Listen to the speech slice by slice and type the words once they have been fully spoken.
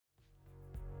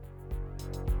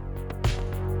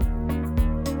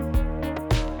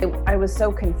I was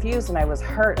so confused and I was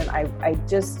hurt, and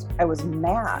I was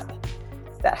mad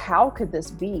that how could this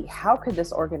be? How could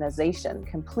this organization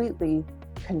completely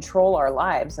control our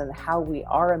lives and how we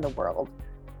are in the world?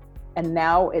 And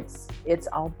now it's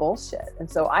all bullshit. And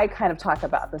so I kind of talk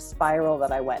about the spiral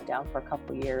that I went down for a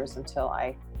couple of years until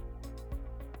I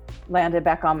landed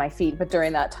back on my feet. But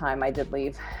during that time, I did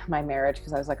leave my marriage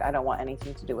because I was like, I don't want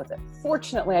anything to do with it.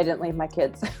 Fortunately, I didn't leave my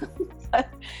kids. But,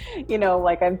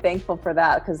 like, I'm thankful for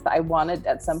that, because I wanted,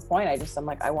 at some point, I'm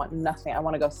like, I want nothing. I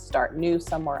want to go start new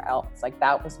somewhere else. Like,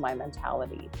 that was my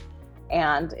mentality.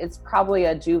 And it's probably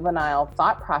a juvenile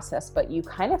thought process, but you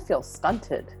kind of feel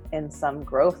stunted in some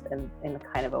growth in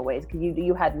kind of a way.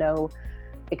 You had no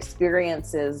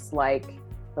experiences like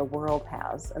the world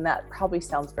has. And that probably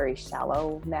sounds very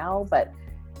shallow now, but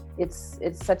it's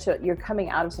you're coming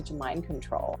out of such a mind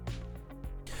control.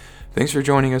 Thanks for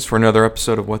joining us for another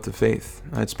episode of What the Faith.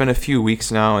 It's been a few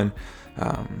weeks now, and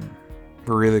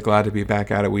we're really glad to be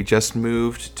back at it. We just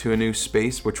moved to a new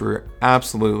space, which we're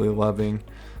absolutely loving.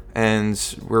 And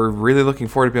we're really looking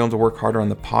forward to being able to work harder on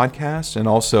the podcast, and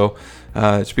also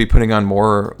to be putting on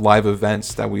more live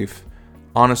events that we've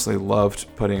honestly loved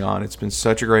putting on. It's been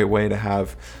such a great way to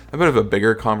have a bit of a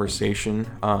bigger conversation,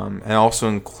 and also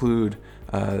include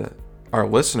our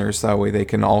listeners. That way they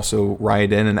can also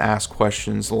write in and ask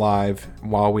questions live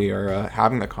while we are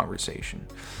having the conversation.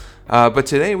 But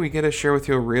today we get to share with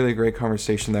you a really great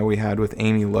conversation that we had with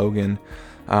Amy Logan.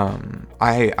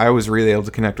 I was really able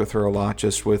to connect with her a lot,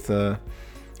 just with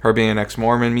her being an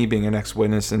ex-Mormon, me being an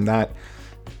ex-witness, and that,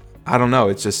 I don't know,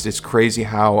 it's crazy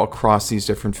how across these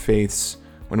different faiths,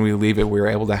 when we leave it, we were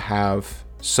able to have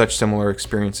such similar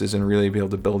experiences and really be able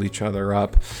to build each other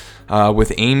up.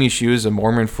 With Amy, she was a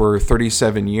Mormon for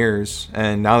 37 years,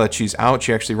 and now that she's out,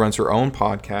 she actually runs her own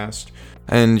podcast,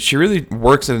 and she really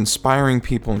works at inspiring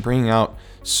people and bringing out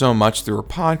so much through her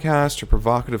podcast, her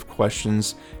provocative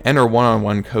questions, and her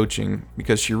one-on-one coaching,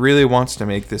 because she really wants to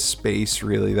make this space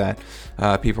really that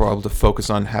people are able to focus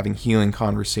on having healing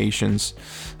conversations.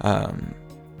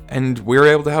 And we were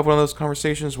able to have one of those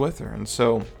conversations with her. And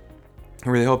so I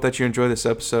really hope that you enjoy this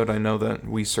episode. I know that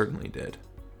we certainly did.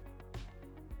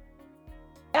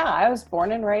 Yeah, I was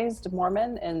born and raised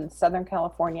Mormon in Southern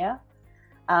California,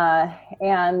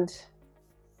 and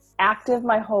active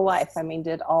my whole life. I mean,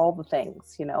 did all the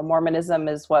things. Mormonism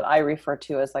is what I refer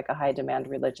to as like a high demand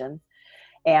religion,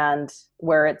 and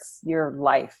where it's your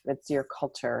life, it's your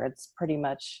culture, it's pretty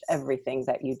much everything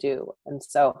that you do. And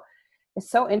so it's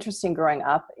so interesting growing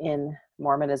up in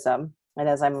Mormonism, and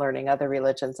as I'm learning other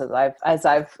religions, as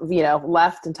I've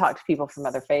left and talked to people from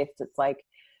other faiths, it's like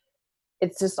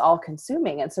it's just all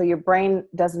consuming, and so your brain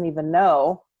doesn't even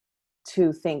know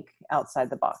to think outside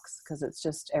the box, because it's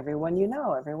just everyone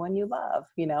everyone you love,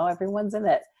 everyone's in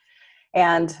it.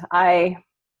 And I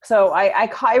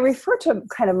refer to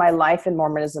kind of my life in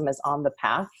Mormonism as on the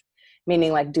path,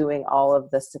 meaning like doing all of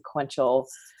the sequential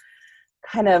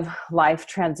kind of life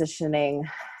transitioning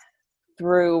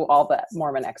through all the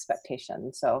Mormon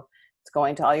expectations. So it's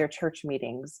going to all your church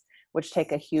meetings, which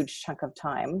take a huge chunk of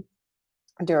time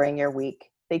during your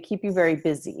week. They keep you very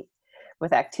busy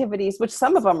with activities, which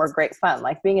some of them are great fun.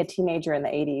 Like being a teenager in the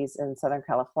 80s in Southern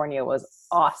California was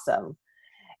awesome.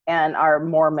 And our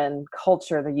Mormon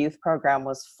culture, the youth program,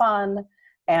 was fun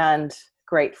and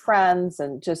great friends,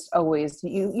 and just always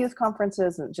youth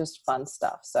conferences and just fun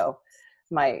stuff. So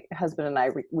my husband and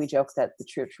I, we joke that the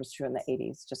church was true in the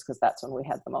 80s just because that's when we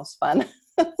had the most fun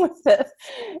with it.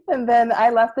 And then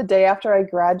I left the day after I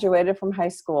graduated from high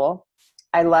school.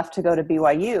 I left to go to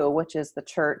BYU, which is the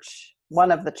church,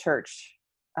 one of the church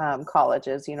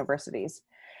colleges, universities,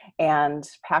 and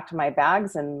packed my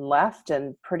bags and left,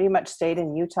 and pretty much stayed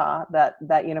in Utah.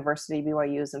 That university,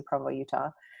 BYU, is in Provo,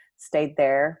 Utah. Stayed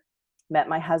there, met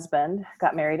my husband,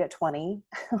 got married at 20.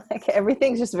 Like,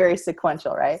 everything's just very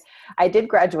sequential, right? I did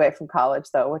graduate from college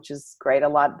though, which is great.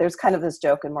 There's kind of this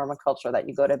joke in Mormon culture that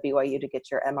you go to BYU to get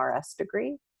your MRS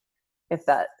degree. If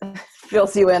that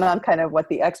fills you in on kind of what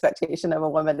the expectation of a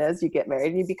woman is, you get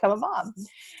married and you become a mom.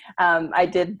 I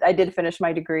did finish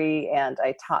my degree, and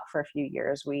I taught for a few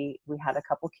years. We had a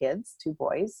couple kids, 2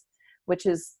 boys, which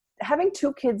is, having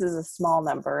 2 kids is a small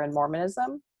number in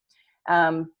Mormonism.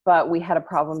 But we had a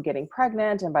problem getting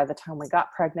pregnant. And by the time we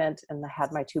got pregnant and I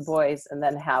had my 2 boys, and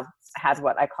then had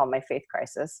what I call my faith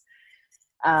crisis,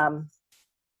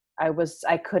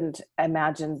 I couldn't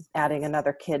imagine adding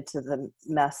another kid to the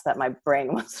mess that my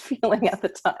brain was feeling at the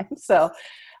time. So,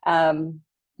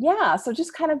 so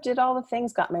just kind of did all the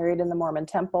things, got married in the Mormon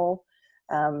temple.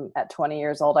 At 20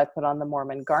 years old, I put on the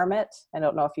Mormon garment. I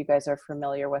don't know if you guys are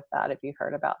familiar with that, if you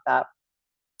heard about that.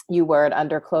 You wear an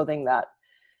underclothing that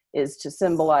is to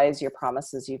symbolize your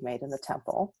promises you've made in the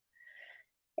temple.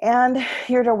 And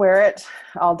you're to wear it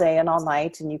all day and all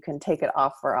night, and you can take it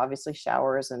off for obviously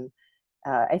showers. And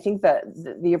I think that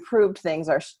the approved things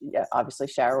are obviously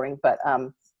showering, but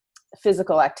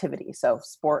physical activity. So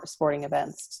sporting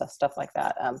events, stuff like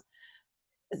that.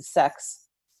 Sex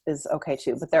is okay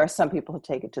too, but there are some people who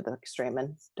take it to the extreme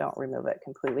and don't remove it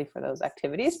completely for those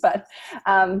activities. But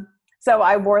so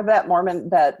I wore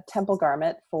that temple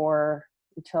garment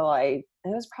until it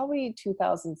was probably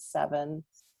 2007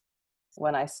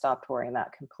 when I stopped wearing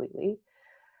that completely.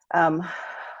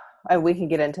 And we can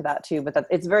get into that too, but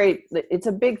it's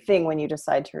a big thing when you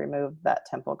decide to remove that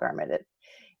temple garment.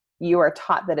 You are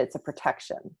taught that it's a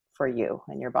protection for you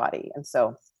and your body. And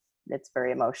so it's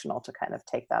very emotional to kind of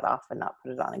take that off and not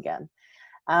put it on again.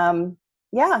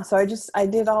 So I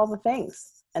did all the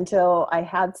things until I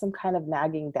had some kind of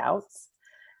nagging doubts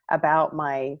about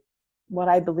what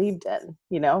I believed in,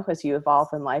 as you evolve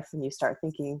in life and you start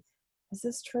thinking, is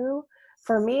this true?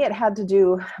 For me, it had to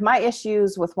do, my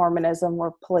issues with Mormonism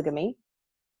were polygamy.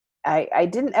 I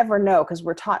didn't ever know, because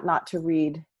we're taught not to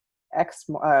read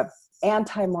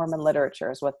anti-Mormon literature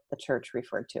is what the church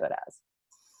referred to it as.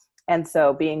 And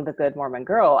so being the good Mormon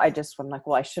girl, I'm like,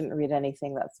 well, I shouldn't read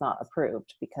anything that's not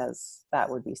approved because that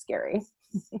would be scary.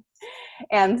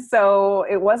 And so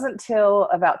it wasn't till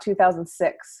about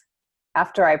 2006,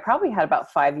 after I probably had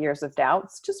about 5 years of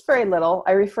doubts, just very little.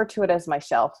 I refer to it as my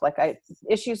shelf. Like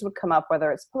issues would come up,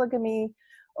 whether it's polygamy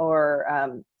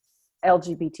or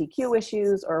LGBTQ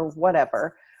issues or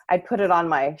whatever. I'd put it on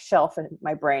my shelf in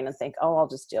my brain and think, oh, I'll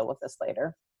just deal with this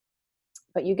later.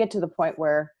 But you get to the point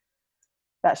where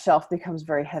that shelf becomes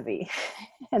very heavy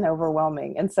and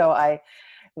overwhelming. And so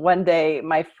one day,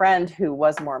 my friend who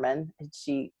was Mormon,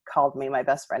 she called me, my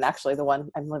best friend, actually the one,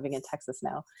 I'm living in Texas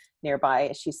now,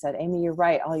 nearby. She said, Amy, you're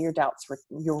right. All your doubts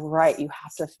you're right. You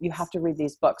have to read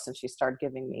these books. And she started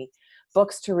giving me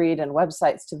books to read and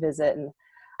websites to visit. And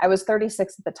I was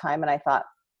 36 at the time. And I thought,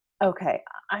 okay,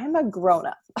 I'm a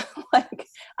grown-up. Like,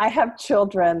 I have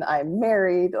children, I'm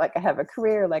married, like I have a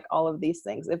career, like all of these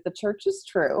things. If the church is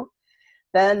true,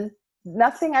 then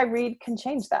nothing I read can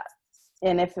change that.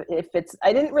 And if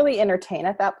I didn't really entertain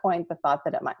at that point the thought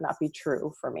that it might not be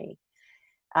true for me.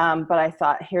 But I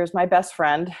thought, here's my best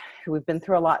friend who we've been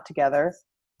through a lot together.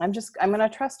 I'm going to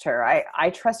trust her. I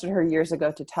trusted her years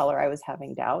ago to tell her I was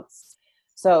having doubts.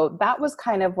 So that was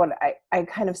kind of what I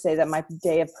kind of say that my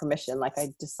day of permission, like I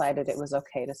decided it was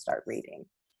okay to start reading.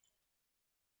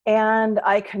 And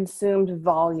I consumed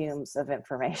volumes of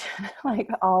information, like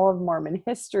all of Mormon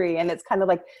history. And it's kind of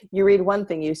like you read one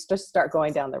thing, you just start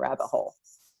going down the rabbit hole,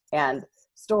 and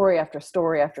story after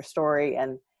story after story,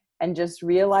 and just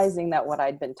realizing that what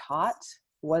I'd been taught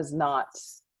was not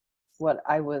what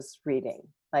I was reading.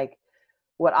 Like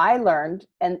what I learned,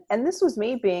 and this was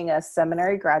me being a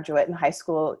seminary graduate. In high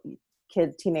school,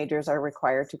 teenagers are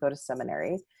required to go to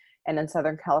seminary. And in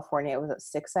Southern California, it was at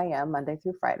 6 a.m. Monday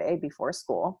through Friday before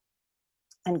school,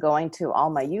 and going to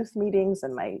all my youth meetings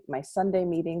and my Sunday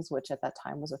meetings, which at that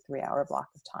time was a 3-hour block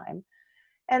of time.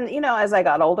 And, as I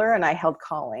got older and I held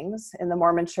callings in the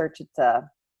Mormon church, it's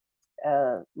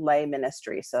a lay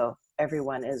ministry. So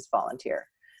everyone is volunteer.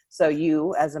 So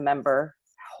you as a member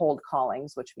hold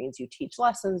callings, which means you teach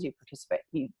lessons, you participate,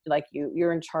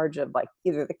 you're in charge of like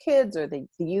either the kids or the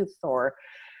youth or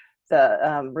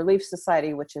the Relief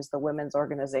Society, which is the women's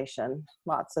organization,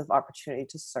 lots of opportunity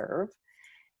to serve.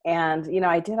 And,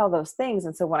 I did all those things.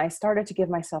 And so when I started to give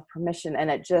myself permission, and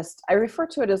I refer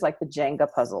to it as like the Jenga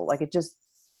puzzle, like it just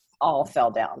all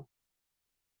fell down.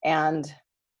 And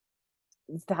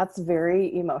that's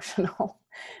very emotional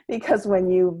because when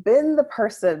you've been the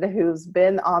person who's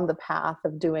been on the path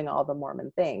of doing all the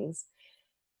Mormon things,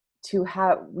 to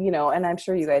have, and I'm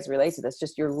sure you guys relate to this,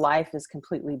 just your life is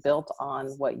completely built on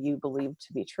what you believe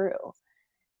to be true.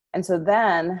 And so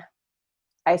then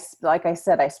like I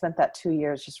said, I spent that 2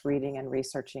 years just reading and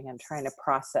researching and trying to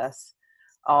process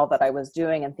all that I was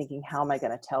doing and thinking, how am I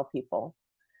going to tell people?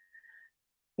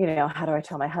 How do I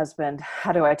tell my husband?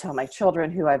 How do I tell my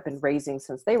children who I've been raising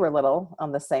since they were little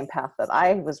on the same path that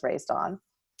I was raised on?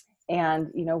 And,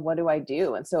 what do I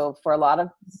do? And so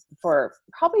for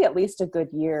probably at least a good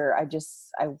year,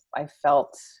 I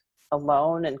felt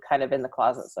alone and kind of in the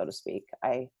closet, so to speak.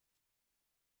 I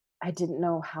didn't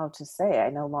know how to say, I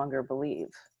no longer believe,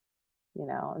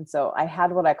 and so I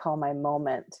had what I call my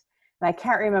moment. And I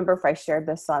can't remember if I shared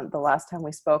this on the last time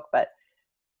we spoke, but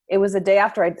it was a day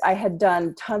after I had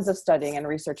done tons of studying and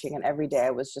researching, and every day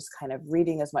I was just kind of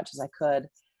reading as much as I could.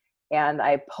 And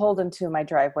I pulled into my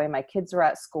driveway. My kids were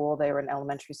at school. They were in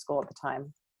elementary school at the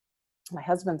time. my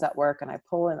husband's at work and I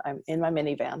pull in, I'm in my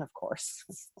minivan, of course.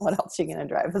 What else are you going to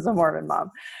drive as a Mormon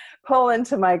mom? Pull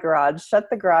into my garage, shut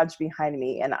the garage behind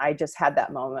me. And I just had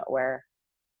that moment where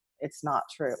it's not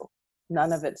true.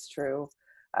 None of it's true.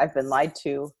 I've been lied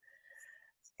to.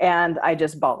 And I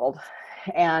just bawled.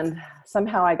 And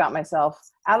somehow I got myself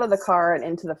out of the car and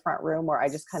into the front room where I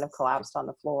just kind of collapsed on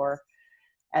the floor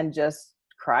and just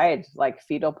cried, like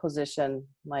fetal position,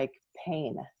 like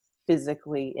pain,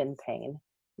 physically in pain.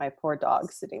 My poor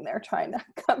dog sitting there trying to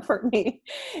comfort me,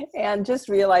 and just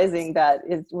realizing that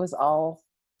it was all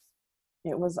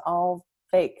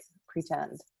fake,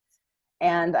 pretend.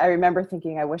 And I remember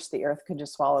thinking, I wish the earth could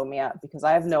just swallow me up, because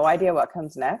I have no idea what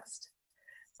comes next,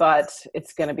 but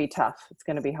it's going to be tough. It's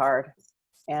going to be hard.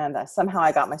 And somehow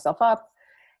I got myself up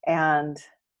and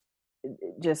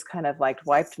just kind of like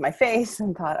wiped my face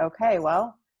and thought, okay,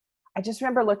 well, I just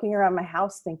remember looking around my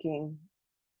house thinking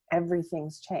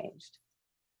everything's changed.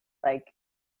 Like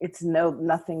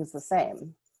nothing's the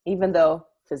same, even though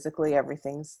physically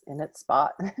everything's in its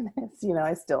spot. It's,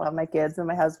 I still have my kids and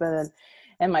my husband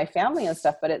and my family and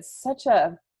stuff, but it's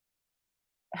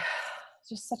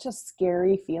just such a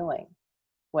scary feeling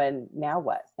when now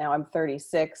what? Now I'm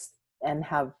 36 and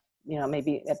have,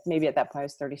 maybe at that point I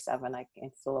was 37.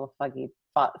 It's a little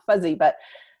fuzzy, but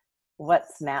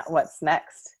what's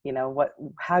next?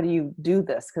 How do you do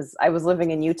this? Cause I was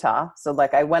living in Utah. So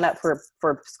like I went up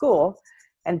for school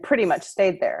and pretty much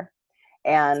stayed there.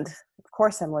 And of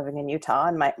course I'm living in Utah,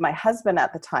 and my husband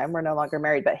at the time, we're no longer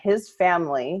married, but his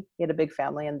family, he had a big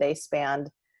family, and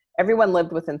everyone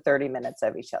lived within 30 minutes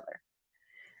of each other.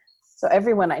 So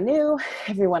everyone I knew,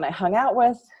 everyone I hung out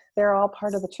with, they're all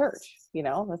part of the church.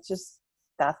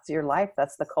 That's your life.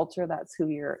 That's the culture. That's who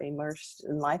you're immersed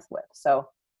in life with. So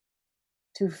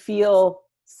to feel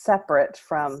separate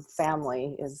from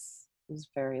family is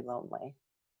very lonely.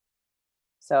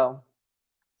 So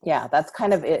yeah, that's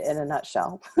kind of it in a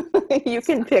nutshell. You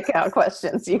can pick out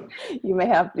questions. You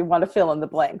want to fill in the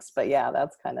blanks, but yeah,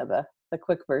 that's kind of the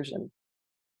quick version.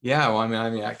 Yeah, well, I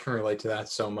mean, I can relate to that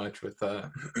so much with,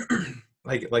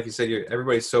 like you said,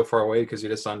 everybody's so far away because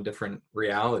you're just on different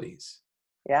realities.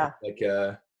 Yeah. Like,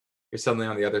 you're suddenly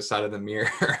on the other side of the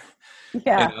mirror.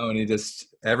 Yeah. And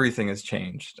everything has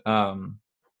changed.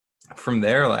 From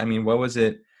there, I mean, what was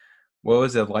it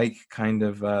like, kind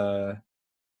of,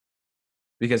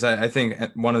 because I think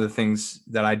one of the things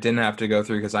that I didn't have to go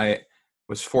through, because I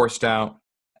was forced out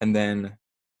and then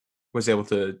was able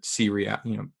to see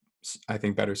I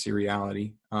think better see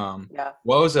reality. Yeah.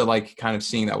 What was it like, kind of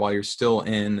seeing that while you're still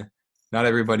in, not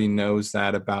everybody knows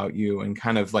that about you, and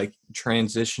kind of like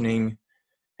transitioning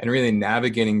and really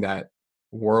navigating that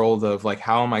world of like,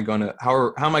 how am I going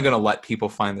to let people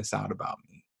find this out about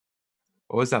me?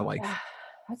 What was that like? Yeah,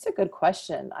 that's a good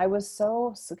question. I was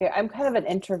so scared. I'm kind of an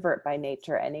introvert by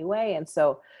nature anyway. And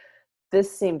so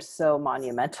this seemed so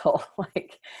monumental.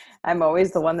 Like I'm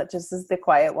always the one that just is the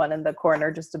quiet one in the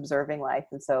corner, just observing life.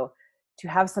 And so to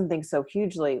have something so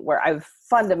hugely where I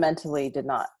fundamentally did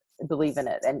not believe in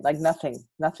it, and like nothing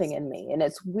in me. And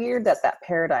it's weird that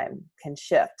paradigm can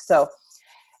shift. So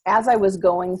as I was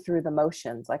going through the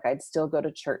motions, like I'd still go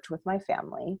to church with my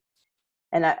family,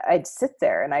 and I'd sit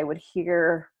there and I would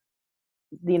hear,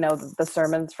 the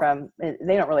sermons from,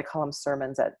 they don't really call them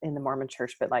sermons in the Mormon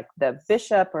church, but like the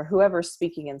bishop or whoever's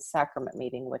speaking in sacrament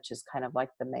meeting, which is kind of like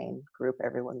the main group,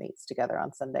 everyone meets together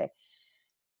on Sunday.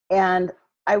 And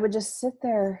I would just sit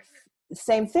there,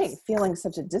 same thing, feeling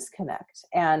such a disconnect.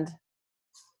 And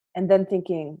then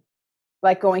thinking,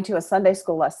 like going to a Sunday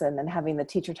school lesson and having the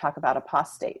teacher talk about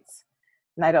apostates.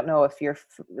 And I don't know if if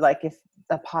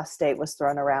apostate was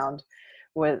thrown around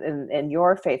in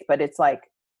your faith, but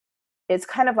it's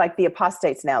kind of like the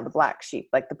apostates now, the black sheep,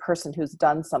 like the person who's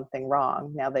done something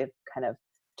wrong. Now they've kind of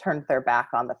turned their back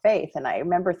on the faith. And I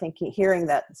remember hearing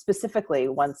that specifically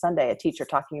one Sunday, a teacher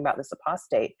talking about this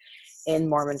apostate in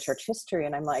Mormon church history.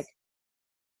 And I'm like,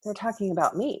 they're talking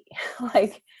about me.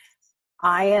 Like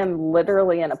I am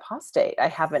literally an apostate. I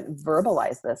haven't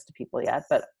verbalized this to people yet,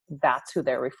 but that's who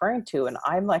they're referring to. And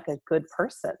I'm like a good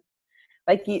person.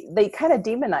 Like they kind of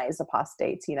demonize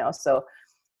apostates, so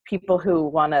people who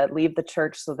want to leave the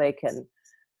church so they can,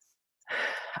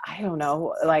 I don't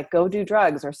know, like go do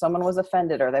drugs, or someone was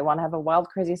offended, or they want to have a wild,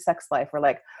 crazy sex life, or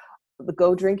like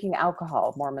go drinking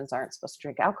alcohol. Mormons aren't supposed to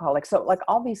drink alcohol. Like, so like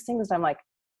all these things, I'm like,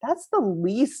 that's the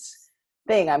least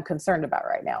thing I'm concerned about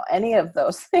right now. Any of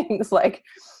those things, like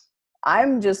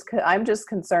I'm just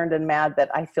concerned and mad that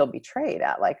I feel betrayed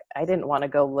at. Like I didn't want to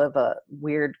go live a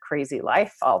weird, crazy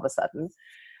life all of a sudden.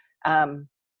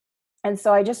 And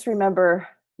so I just remember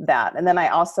that. And then I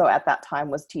also at that time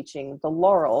was teaching the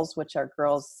Laurels, which are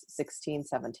girls 16,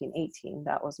 17, 18.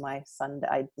 That was my Sunday.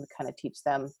 I would kind of teach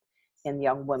them in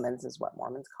young women's is what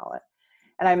Mormons call it.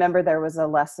 And I remember there was a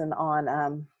lesson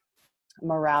on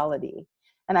morality.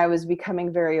 And I was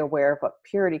becoming very aware of what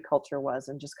purity culture was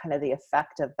and just kind of the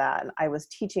effect of that. And I was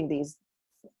teaching these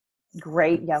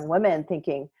great young women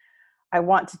thinking, I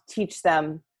want to teach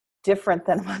them different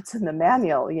than what's in the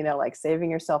manual, you know, like saving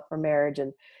yourself for marriage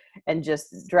and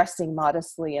just dressing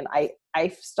modestly. And I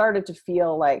started to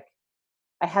feel like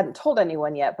I hadn't told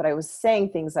anyone yet, but I was saying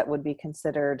things that would be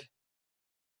considered,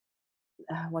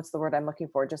 what's the word I'm looking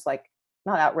for? Just like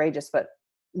not outrageous, but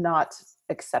not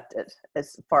accepted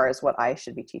as far as what I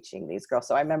should be teaching these girls.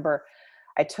 So I remember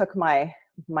I took my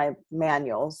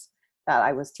manuals that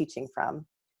I was teaching from,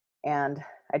 and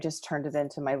I just turned it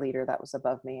into my leader that was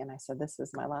above me. And I said, this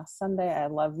is my last Sunday. I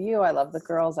love you. I love the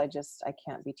girls. I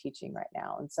can't be teaching right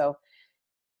now. And so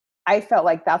I felt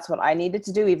like that's what I needed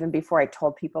to do even before I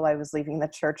told people I was leaving the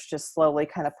church, just slowly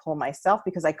kind of pull myself,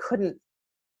 because I couldn't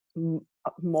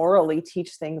morally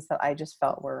teach things that I just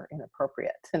felt were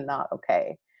inappropriate and not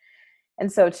okay.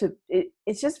 And so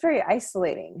it's just very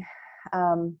isolating.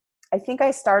 I think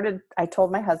I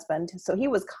told my husband, so he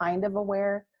was kind of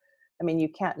aware. I mean, you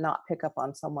can't not pick up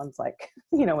on someone's, like,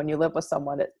 you know, when you live with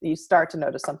someone, you start to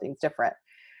notice something's different.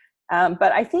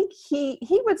 But I think he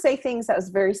would say things that was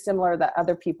very similar that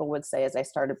other people would say as I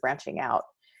started branching out.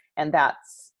 And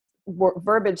that's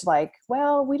verbiage like,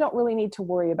 well, we don't really need to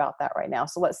worry about that right now.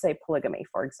 So let's say polygamy,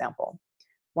 for example.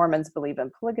 Mormons believe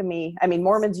in polygamy. I mean,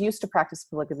 Mormons used to practice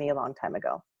polygamy a long time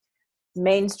ago.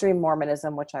 Mainstream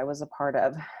Mormonism, which I was a part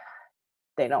of,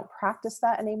 they don't practice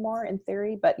that anymore in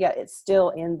theory, but yet it's still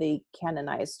in the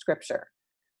canonized scripture.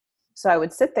 So I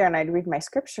would sit there and I'd read my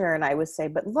scripture and I would say,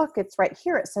 but look, it's right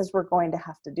here. It says we're going to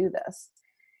have to do this.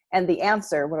 And the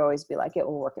answer would always be like, it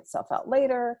will work itself out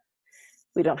later.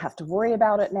 We don't have to worry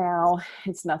about it now.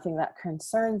 It's nothing that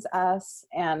concerns us.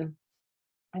 And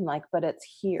I'm like, but it's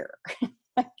here.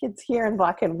 Like, it's here in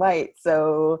black and white.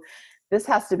 So this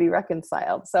has to be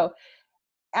reconciled. So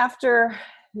after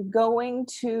going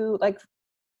to, like,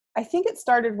 I think it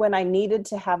started when I needed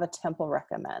to have a temple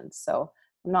recommend. So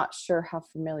I'm not sure how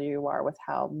familiar you are with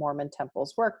how Mormon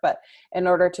temples work, but in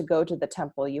order to go to the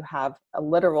temple, you have a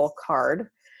literal card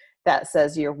that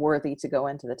says you're worthy to go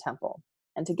into the temple.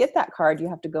 And to get that card, you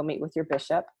have to go meet with your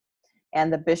bishop.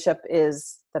 And the bishop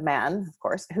is the man, of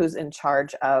course, who's in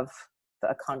charge of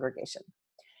the congregation.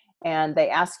 And they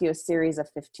ask you a series of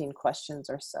 15 questions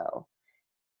or so.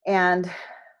 And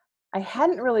I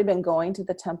hadn't really been going to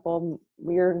the temple.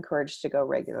 We were encouraged to go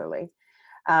regularly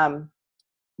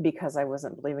because I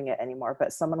wasn't believing it anymore,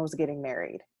 but someone was getting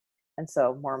married. And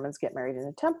so Mormons get married in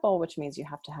a temple, which means you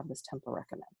have to have this temple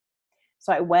recommend.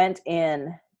 So I went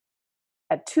in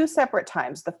at 2 separate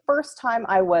times. The first time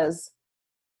I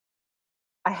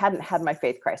hadn't had my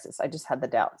faith crisis. I just had the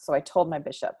doubt. So I told my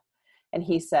bishop and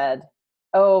he said,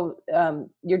 oh,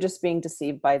 you're just being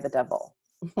deceived by the devil.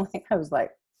 I was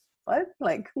like, what?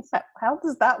 Like, how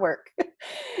does that work?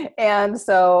 And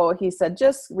so he said,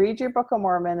 just read your Book of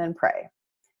Mormon and pray.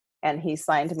 And he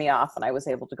signed me off and I was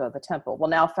able to go to the temple. Well,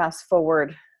 now fast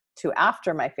forward to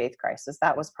after my faith crisis.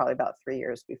 That was probably about 3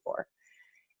 years before.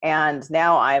 And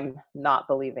now I'm not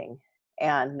believing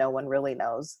and no one really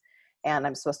knows. And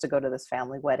I'm supposed to go to this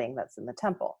family wedding that's in the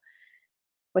temple,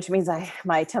 which means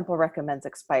my temple recommends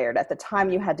expired. At the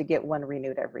time, you had to get one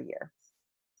renewed every year.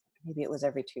 Maybe it was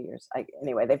every 2 years.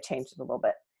 Anyway, they've changed it a little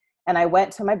bit. And I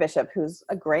went to my bishop, who's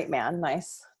a great man,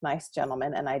 nice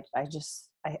gentleman. And I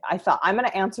thought, I'm going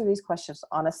to answer these questions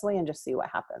honestly and just see what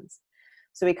happens.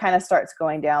 So he kind of starts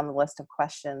going down the list of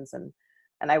questions. And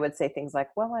I would say things like,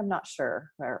 well, I'm not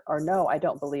sure, or no, I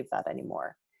don't believe that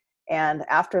anymore. And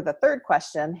after the third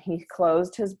question, he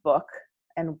closed his book.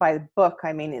 And by book,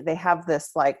 I mean, they have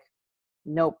this like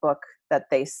notebook that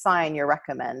they sign your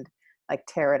recommend, like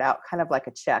tear it out, kind of like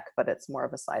a check, but it's more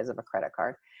of a size of a credit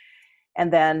card.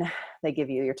 And then they give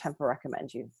you your temple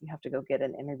recommend. You have to go get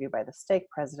an interview by the stake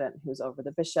president who's over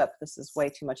the bishop. This is way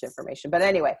too much information. But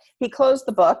anyway, he closed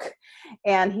the book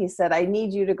and he said, I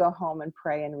need you to go home and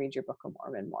pray and read your Book of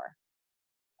Mormon more.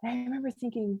 And I remember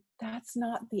thinking, that's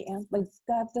not the answer. Like,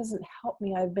 that doesn't help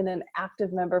me. I've been an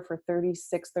active member for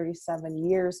 36, 37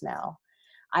 years now.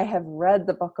 I have read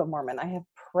the Book of Mormon. I have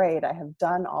prayed. I have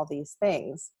done all these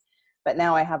things. But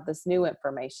now I have this new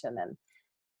information.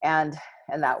 And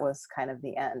that was kind of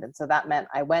the end. And so that meant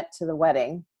I went to the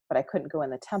wedding, but I couldn't go in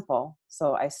the temple.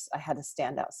 So I had to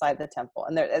stand outside the temple.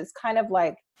 And it's kind of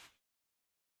like,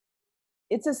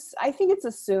 I think it's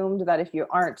assumed that if you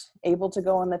aren't able to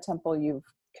go in the temple, you've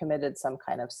committed some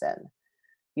kind of sin.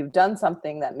 You've done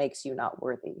something that makes you not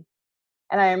worthy.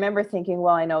 And I remember thinking,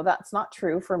 well, I know that's not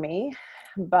true for me,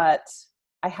 but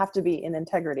I have to be in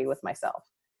integrity with myself,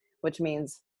 which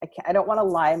means I don't want to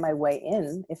lie my way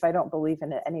in if I don't believe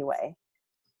in it anyway.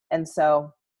 And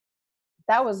so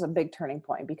that was a big turning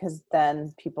point, because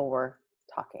then people were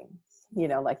talking,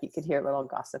 like you could hear little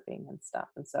gossiping and stuff.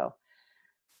 And so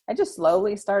I just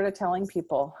slowly started telling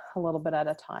people a little bit at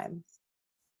a time.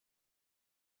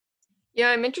 Yeah,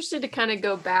 I'm interested to kind of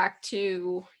go back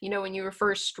to, when you were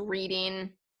first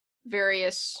reading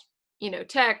various,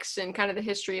 texts and kind of the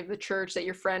history of the church that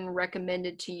your friend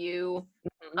recommended to you.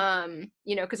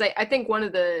 Because I think one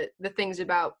of the things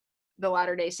about the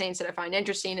Latter-day Saints that I find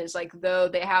interesting is, like, though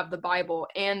they have the Bible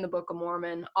and the Book of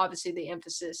Mormon, obviously the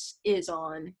emphasis is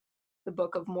on the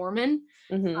Book of Mormon.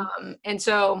 And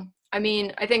so, I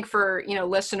mean, I think for,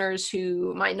 listeners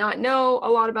who might not know a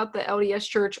lot about the LDS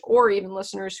Church, or even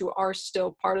listeners who are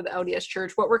still part of the LDS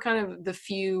Church, what were kind of the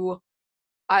few,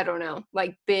 I don't know,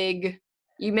 like big,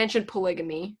 you mentioned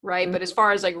polygamy, right? But as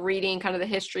far as like reading kind of the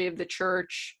history of the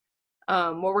church,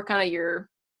 what were kind of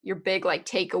your big like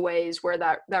takeaways where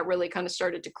that really kind of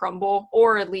started to crumble,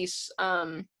 or at least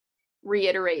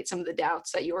reiterate some of the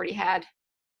doubts that you already had?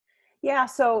 Yeah.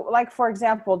 So, like, for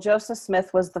example, Joseph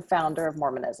Smith was the founder of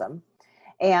Mormonism.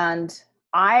 And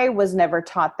I was never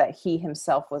taught that he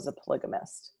himself was a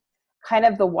polygamist. Kind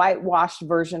of the whitewashed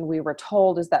version we were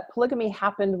told is that polygamy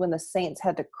happened when the saints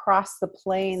had to cross the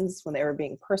plains when they were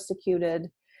being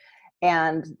persecuted,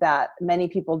 and that many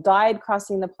people died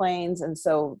crossing the plains. And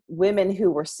so women who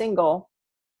were single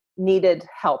needed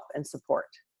help and support.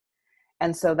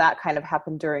 And so that kind of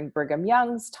happened during Brigham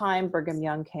Young's time. Brigham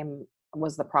Young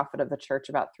was the prophet of the church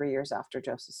about 3 years after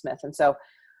Joseph Smith. And so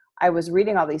I was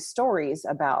reading all these stories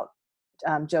about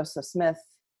Joseph Smith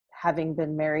having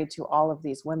been married to all of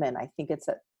these women. I think it's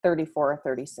at 34 or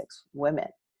 36 women,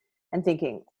 and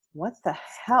thinking, what the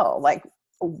hell? Like,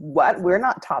 what? We're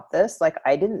not taught this. Like,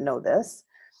 I didn't know this.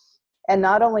 And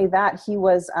not only that, he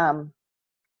was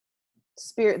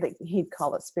he'd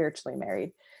call it spiritually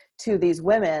married to these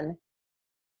women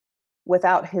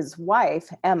without his wife,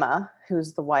 Emma,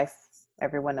 who's the wife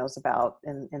everyone knows about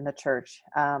in the church,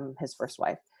 his first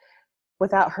wife,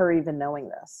 without her even knowing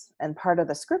this. And part of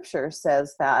the scripture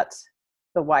says that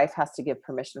the wife has to give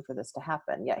permission for this to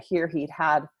happen. Yet here he'd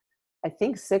had, I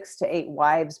think, 6 to 8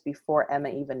 wives before Emma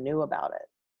even knew about it.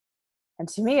 And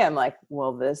to me, I'm like,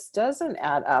 well, this doesn't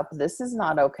add up. This is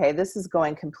not okay. This is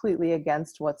going completely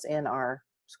against what's in our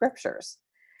scriptures.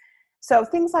 So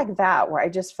things like that, where I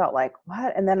just felt like,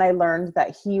 what? And then I learned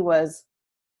that he was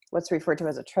what's referred to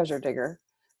as a treasure digger.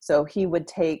 So he would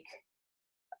take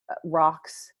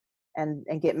rocks and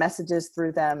get messages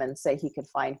through them and say he could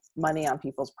find money on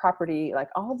people's property, like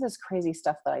all of this crazy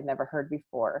stuff that I'd never heard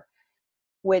before,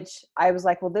 which I was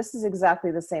like, well, this is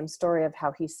exactly the same story of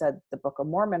how he said the Book of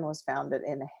Mormon was founded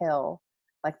in a hill,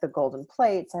 like the golden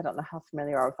plates. I don't know how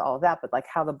familiar you are with all of that, but like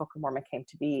how the Book of Mormon came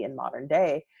to be in modern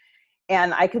day.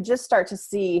 And I could just start to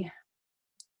see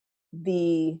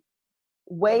the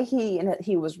way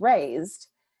he was raised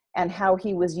and how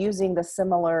he was using the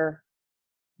similar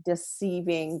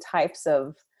deceiving types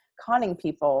of conning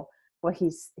people. Well,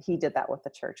 he did that with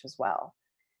the church as well.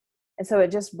 And so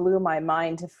it just blew my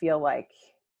mind to feel like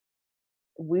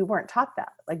we weren't taught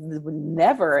that. Like,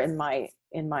 never in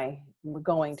my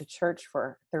going to church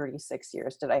for 36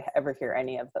 years did I ever hear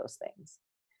any of those things.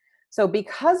 So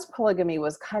because polygamy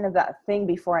was kind of that thing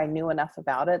before I knew enough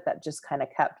about it, that just kind of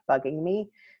kept bugging me,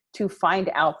 to find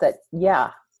out that,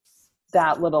 yeah,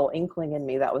 that little inkling in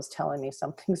me that was telling me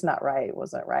something's not right, it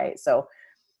wasn't right. So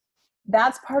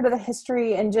that's part of the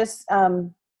history. And just,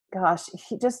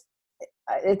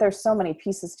 there's so many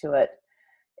pieces to it.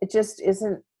 It just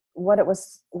isn't what it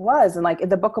was. And like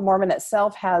the Book of Mormon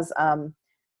itself has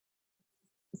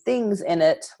things in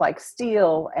it like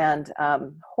steel and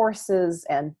horses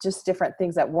and just different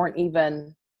things that weren't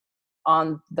even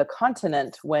on the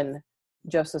continent when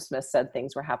Joseph Smith said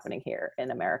things were happening here in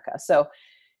America. So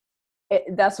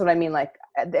that's what I mean. Like,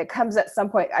 it comes at some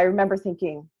point. I remember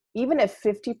thinking, even if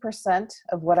 50%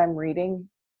 of what I'm reading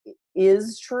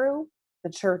is true, the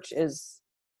church is,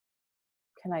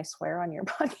 can I swear on your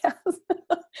podcast?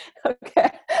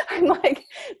 Okay. I'm like,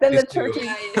 then Please the church do.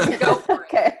 Yeah, go for it.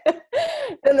 Okay.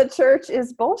 Then the church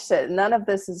is bullshit. None of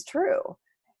this is true.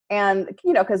 And,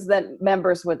 because then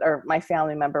or my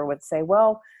family member would say,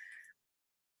 well,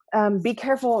 be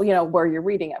careful, where you're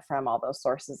reading it from, all those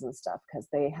sources and stuff, because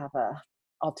they have a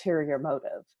ulterior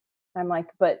motive. I'm like,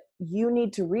 but you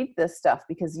need to read this stuff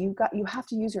because you have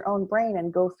to use your own brain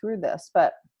and go through this.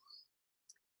 But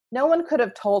no one could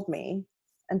have told me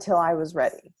until I was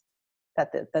ready.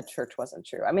 that the church wasn't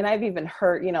true. I mean, I've even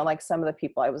heard, like some of the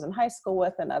people I was in high school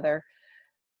with and other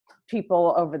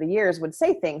people over the years would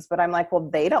say things, but I'm like, well,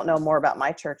 they don't know more about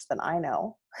my church than I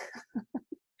know.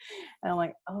 And I'm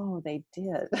like, oh, they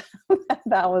did.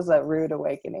 That was a rude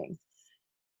awakening.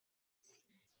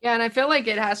 Yeah, and I feel like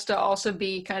it has to also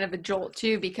be kind of a jolt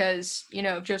too, because,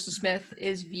 Joseph Smith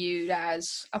is viewed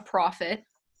as a prophet,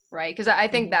 right? Because I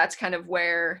think that's kind of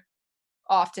where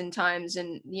oftentimes,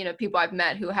 and, people I've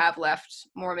met who have left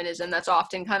Mormonism, that's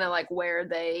often kind of like where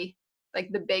they,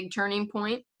 like the big turning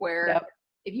point where Yep.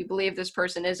 if you believe this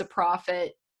person is a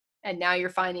prophet and now you're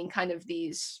finding kind of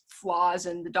these flaws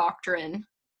in the doctrine.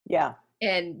 Yeah.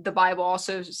 And the Bible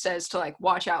also says to like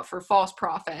watch out for false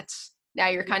prophets. Now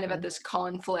you're kind of at this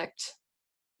conflict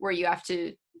where you have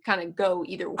to kind of go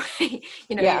either way.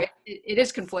 It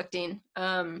is conflicting.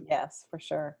 Yes, for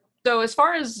sure. So as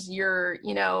far as your,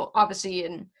 obviously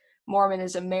in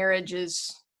Mormonism, marriage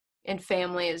and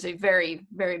family is a very,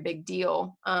 very big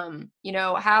deal.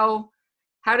 How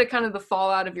did kind of the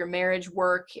fallout of your marriage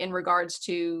work in regards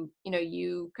to,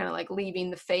 you kind of like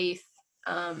leaving the faith?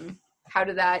 How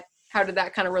did that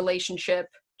kind of relationship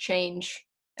change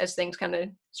as things kind of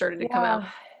started to come out?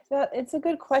 It's a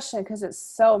good question because it's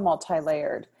so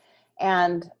multi-layered.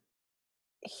 And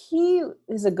he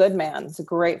is a good man. He's a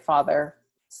great father.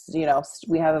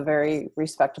 We have a very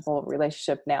respectable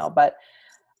relationship now, but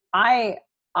I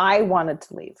wanted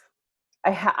to leave.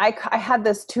 I had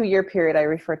this 2-year period. I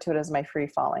refer to it as my free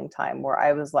falling time, where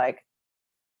I was like,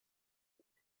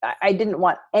 I didn't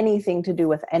want anything to do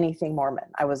with anything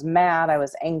Mormon. I was mad. I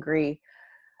was angry.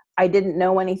 I didn't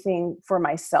know anything for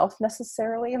myself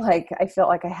necessarily. Like I felt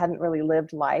like I hadn't really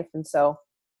lived life. And so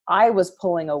I was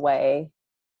pulling away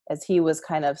as he was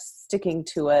kind of sticking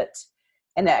to it.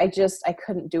 And I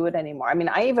couldn't do it anymore. I mean,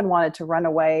 I even wanted to run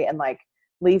away and like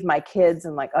leave my kids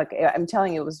and like, I'm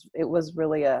telling you, it was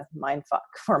really a mind fuck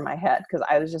for my head. Cause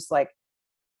I was just like,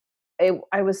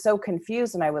 I was so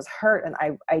confused and I was hurt. And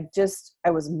I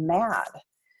was mad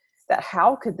that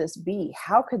how could this be?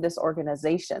 How could this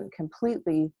organization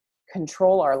completely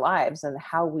control our lives and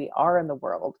how we are in the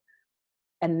world?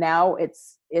 And now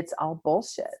it's all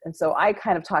bullshit. And so I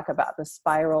kind of talk about the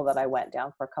spiral that I went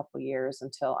down for a couple of years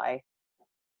until I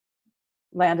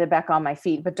landed back on my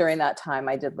feet. But during that time,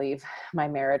 I did leave my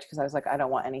marriage because I was like, I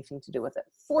don't want anything to do with it.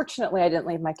 Fortunately, I didn't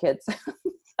leave my kids.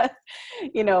 But,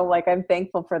 like I'm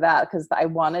thankful for that because I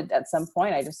wanted at some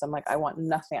point, I'm like, I want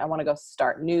nothing. I want to go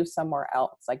start new somewhere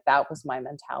else. Like that was my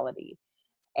mentality.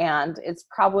 And it's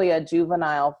probably a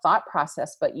juvenile thought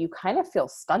process, but you kind of feel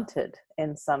stunted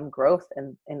in some growth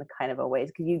in kind of a way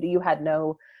because you had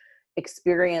no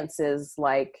experiences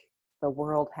like the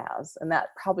world has. And that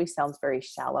probably sounds very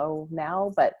shallow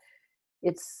now, but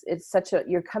it's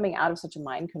you're coming out of such a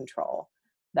mind control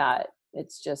that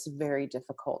it's just very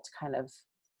difficult to kind of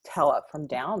tell up from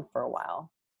down for a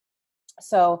while.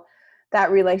 So that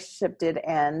relationship did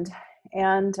end.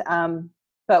 And,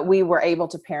 but we were able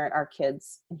to parent our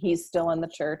kids. He's still in the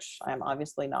church. I'm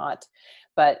obviously not,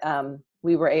 but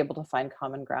we were able to find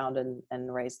common ground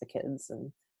and raise the kids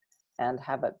and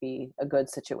have it be a good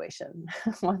situation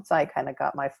once I kind of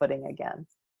got my footing again.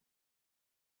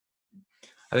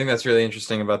 I think that's really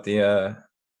interesting about the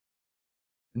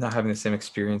not having the same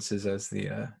experiences as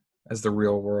the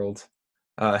real world.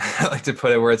 I like to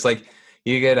put it where it's like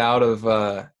you get out of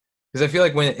because I feel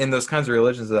like when in those kinds of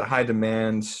religions, that high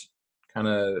demand kind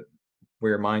of where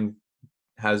your mind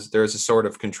there's a sort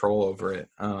of control over it.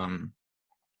 I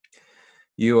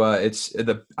feel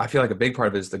like a big part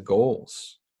of it is the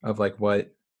goals of like what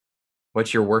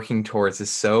you're working towards is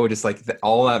so just like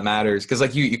all that matters. Cause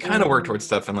like you kind of work towards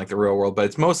stuff in like the real world, but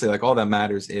it's mostly like all that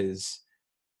matters is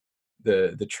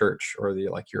the church or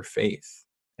like your faith.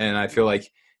 And I feel like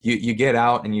you get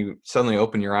out and you suddenly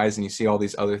open your eyes and you see all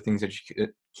these other things that you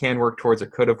can work towards or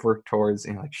could have worked towards.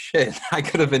 And you're like, shit, I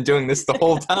could have been doing this the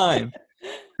whole time.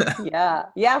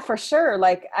 Yeah, for sure.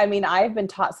 Like, I mean, I've been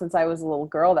taught since I was a little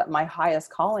girl that my highest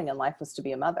calling in life was to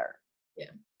be a mother. Yeah.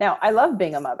 Now, I love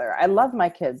being a mother. I love my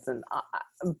kids and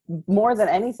more than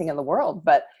anything in the world.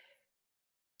 But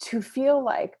to feel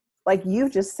like you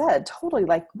just said, totally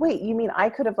like, wait, you mean I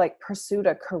could have like pursued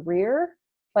a career?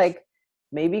 Like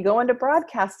maybe go into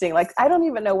broadcasting. Like, I don't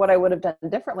even know what I would have done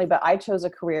differently, but I chose a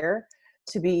career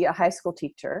to be a high school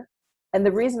teacher. And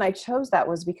the reason I chose that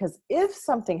was because if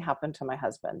something happened to my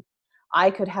husband, I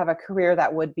could have a career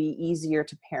that would be easier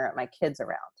to parent my kids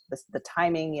around. The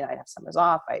timing, I'd have summers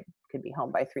off. I could be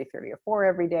home by 3:30 or 4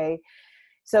 every day.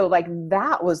 So like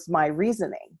that was my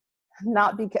reasoning,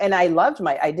 not because, and I loved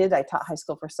I taught high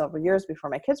school for several years before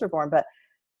my kids were born,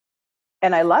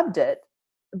 and I loved it.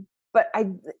 but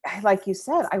like you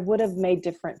said, I would have made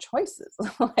different choices.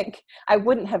 Like I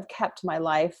wouldn't have kept my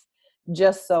life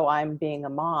just so I'm being a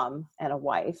mom and a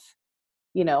wife.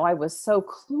 You know, I was so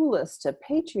clueless to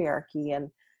patriarchy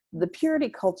and the purity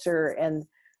culture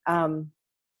um,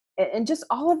 and just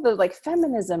all of the like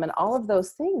feminism and all of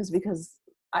those things, because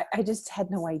I just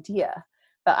had no idea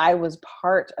that I was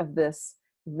part of this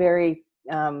very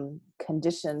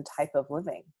conditioned type of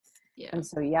living. Yeah. And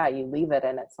so, yeah, you leave it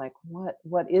and it's like,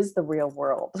 what is the real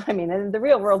world? I mean, and the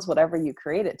real world's whatever you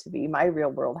create it to be. My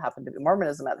real world happened to be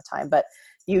Mormonism at the time, but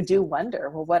you do wonder,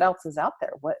 well, what else is out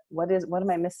there? What am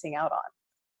I missing out on?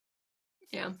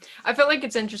 Yeah. I feel like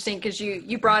it's interesting because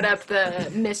you brought up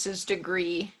the Mrs.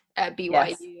 degree at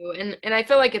Yes. BYU, and I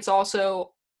feel like it's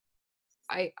also,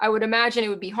 I would imagine it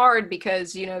would be hard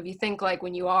because, you know, if you think like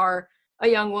when you are a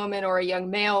young woman or a young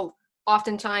male,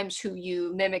 oftentimes who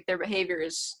you mimic their behavior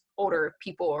is older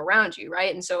people around you,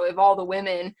 right? And so if all the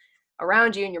women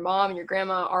around you and your mom and your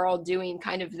grandma are all doing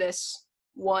kind of this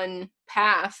one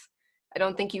path, I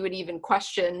don't think you would even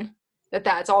question that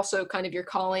that's also kind of your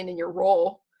calling and your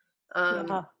role.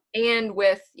 Yeah. And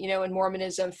with, you know, in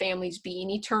Mormonism, families being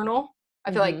eternal,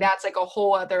 I feel like Mm-hmm. that's like a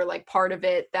whole other like part of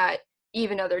it that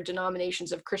even other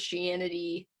denominations of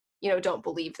Christianity, you know, don't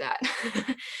believe that.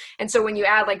 And so when you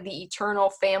add like the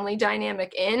eternal family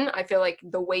dynamic in, I feel like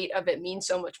the weight of it means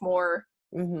so much more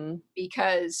Mm-hmm.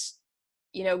 because,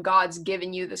 you know, God's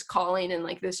given you this calling and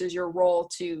like this is your role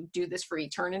to do this for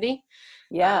eternity.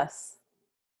 Uh, Yes.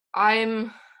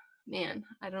 I'm, man,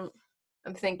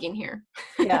 I'm thinking here.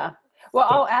 Yeah. Well,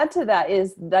 I'll add to that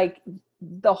is like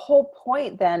the whole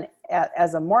point then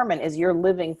as a Mormon is you're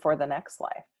living for the next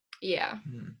life. Yeah.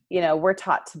 You know, we're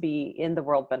taught to be in the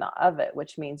world but not of it,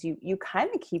 which means you kind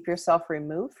of keep yourself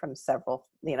removed from several,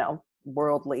 you know,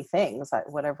 worldly things,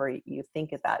 whatever you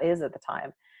think that is at the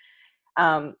time.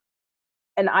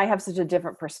 And I have such a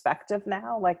different perspective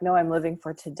now. Like, no, I'm living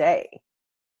for today.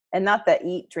 And not that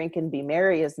eat, drink, and be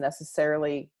merry is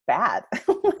necessarily bad.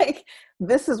 Like,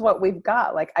 this is what we've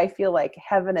got. Like, I feel like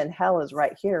heaven and hell is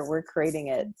right here. We're creating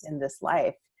it in this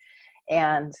life.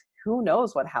 And who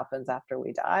knows what happens after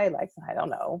we die? Like, I don't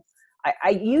know.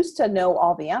 I used to know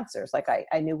all the answers. Like,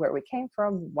 I knew where we came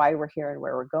from, why we're here, and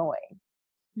where we're going.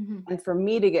 Mm-hmm. And for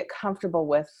me to get comfortable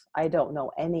with, I don't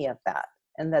know any of that,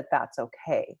 and that's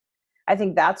okay. I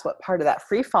think that's what part of that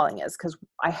free falling is, because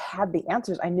I had the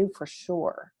answers. I knew for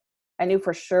sure. I knew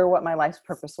for sure what my life's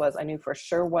purpose was. I knew for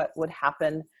sure what would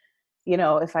happen, you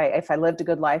know, if I lived a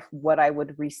good life, what I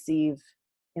would receive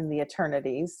in the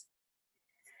eternities.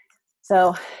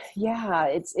 So yeah,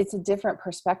 it's a different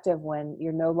perspective when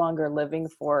you're no longer living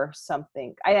for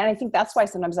something. And I think that's why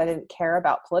sometimes I didn't care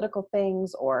about political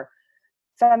things or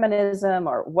feminism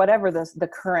or whatever the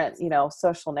current, you know,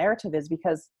 social narrative is,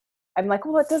 because I'm like,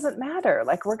 well, it doesn't matter.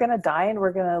 Like, we're going to die and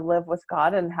we're going to live with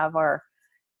God and have our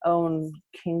own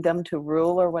kingdom to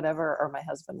rule or whatever. Or my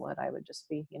husband would. I would just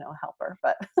be, you know, a helper.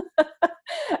 But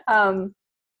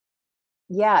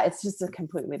yeah, it's just a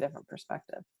completely different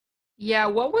perspective. Yeah,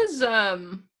 what was I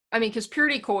mean, because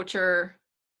purity culture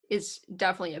is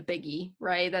definitely a biggie,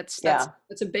 right? Yeah.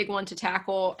 That's a big one to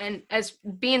tackle. And as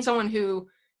being someone who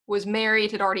was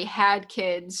married, had already had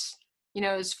kids, you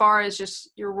know, as far as just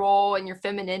your role and your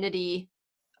femininity,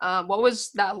 what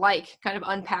was that like? Kind of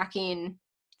unpacking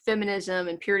feminism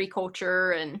and purity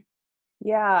culture and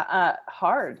Yeah.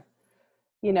 Hard,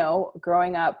 you know,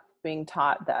 growing up being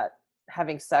taught that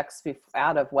having sex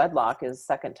out of wedlock is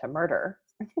second to murder.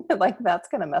 Like, that's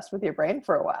going to mess with your brain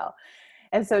for a while.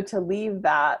 And so to leave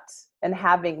that and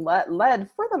having led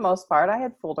for the most part, I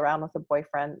had fooled around with a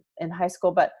boyfriend in high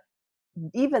school, but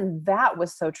even that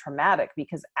was so traumatic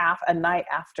because a night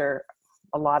after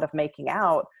a lot of making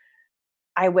out,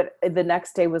 the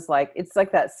next day was like, it's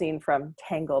like that scene from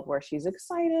Tangled where she's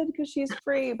excited because she's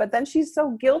free, but then she's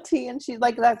so guilty and she's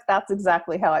like, that's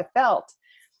exactly how I felt.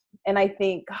 And I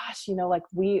think, gosh, you know, like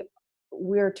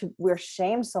we're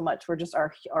shamed so much. We're just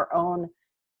our own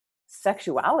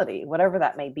sexuality, whatever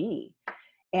that may be.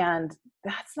 And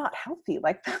that's not healthy.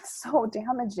 Like, that's so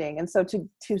damaging. And so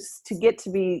to get to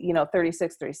be, you know,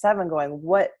 36, 37 going,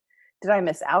 what did I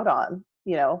miss out on,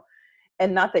 you know?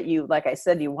 And not that you, like I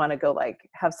said, you want to go like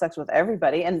have sex with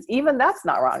everybody. And even that's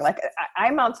not wrong. Like,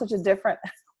 I'm on such a different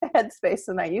headspace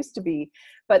than I used to be,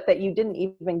 but that you didn't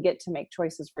even get to make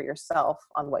choices for yourself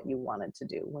on what you wanted to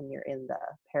do when you're in the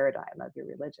paradigm of your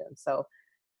religion. So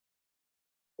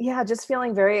yeah, just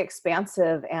feeling very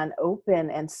expansive and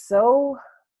open and so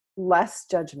less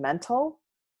judgmental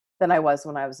than I was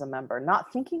when I was a member,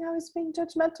 not thinking I was being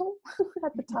judgmental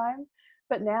at the time,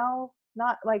 but now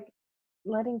not like,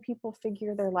 letting people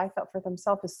figure their life out for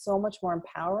themselves is so much more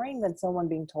empowering than someone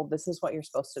being told this is what you're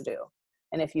supposed to do.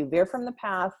 And if you veer from the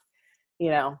path, you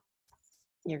know,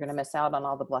 you're going to miss out on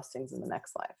all the blessings in the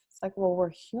next life. It's like, well, we're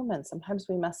human. Sometimes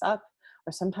we mess up,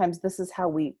 or sometimes this is how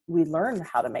we learn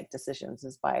how to make decisions,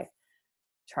 is by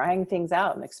trying things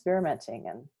out and experimenting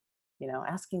and, you know,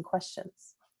 asking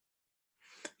questions.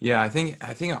 Yeah, I think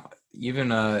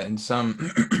even in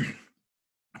some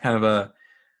kind of a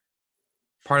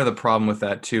part of the problem with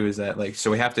that too is that, like,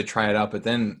 so we have to try it out, but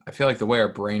then I feel like the way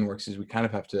our brain works is we kind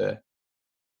of have to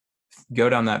go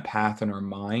down that path in our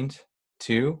mind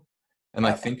too, and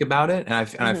like think about it. And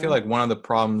I feel like one of the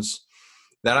problems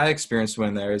that I experienced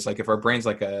when there is, like, if our brain's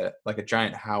like a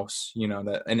giant house, you know,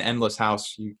 that an endless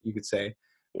house, you could say,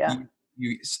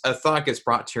 you a thought gets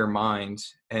brought to your mind,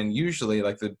 and usually,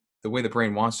 like, the way the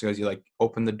brain wants to go is you like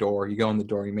open the door, you go in the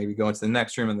door, you maybe go into the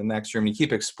next room and the next room, you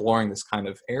keep exploring this kind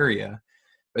of area.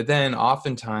 But then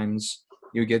oftentimes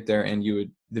you would get there and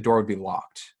the door would be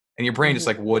locked, and your brain just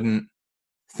like wouldn't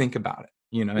think about it,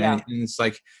 you know. And it's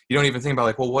like, you don't even think about,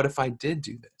 like, well, what if I did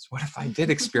do this? What if I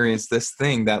did experience this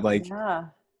thing that, like,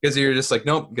 because you're just like,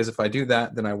 nope, because if I do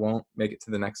that, then I won't make it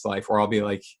to the next life, or I'll be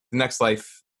like, the next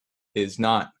life is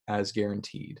not as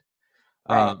guaranteed.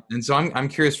 Right. And so I'm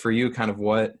curious for you, kind of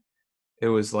what it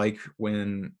was like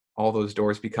when all those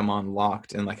doors become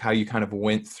unlocked, and like how you kind of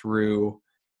went through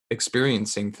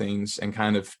experiencing things and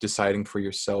kind of deciding for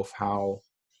yourself how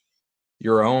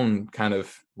your own kind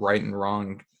of right and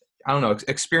wrong, I don't know,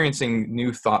 experiencing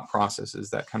new thought processes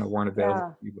that kind of weren't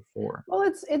available to you before. Well,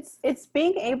 it's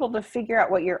being able to figure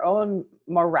out what your own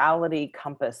morality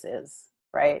compass is,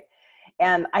 right?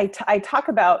 And I talk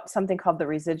about something called the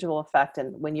residual effect.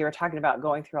 And when you were talking about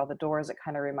going through all the doors, it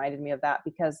kind of reminded me of that,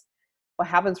 because what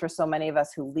happens for so many of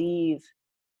us who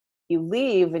you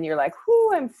leave and you're like,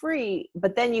 whoo, I'm free.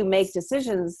 But then you make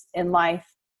decisions in life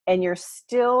and you're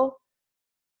still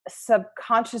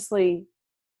subconsciously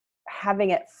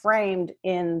having it framed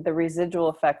in the residual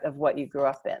effect of what you grew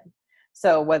up in.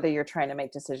 So whether you're trying to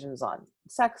make decisions on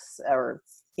sex, or,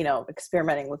 you know,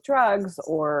 experimenting with drugs,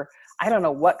 or I don't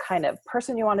know what kind of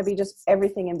person you want to be, just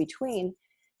everything in between,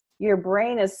 your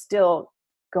brain is still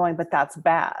going, but that's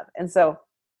bad. And so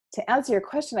to answer your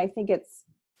question, I think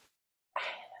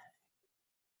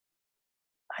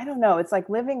I don't know, it's like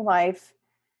living life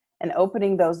and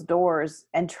opening those doors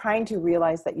and trying to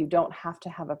realize that you don't have to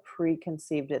have a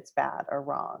preconceived it's bad or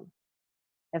wrong,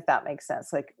 if that makes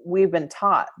sense. Like, we've been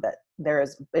taught that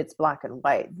it's black and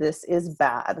white. This is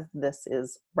bad. This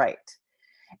is right.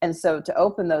 And so to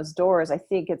open those doors, I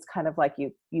think it's kind of like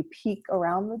you peek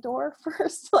around the door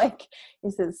first. Like,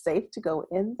 is it safe to go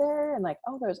in there? And like,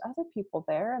 oh, there's other people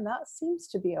there, and that seems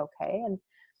to be okay. And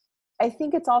I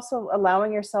think it's also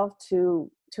allowing yourself to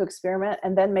experiment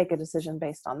and then make a decision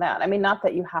based on that. I mean, not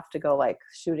that you have to go like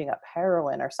shooting up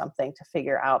heroin or something to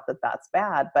figure out that that's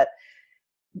bad, but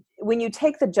when you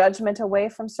take the judgment away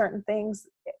from certain things,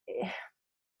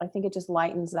 I think it just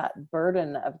lightens that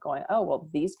burden of going, oh, well,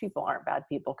 these people aren't bad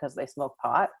people because they smoke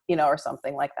pot, you know, or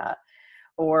something like that.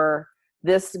 Or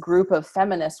this group of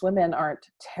feminist women aren't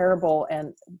terrible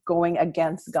and going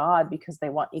against God because they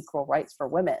want equal rights for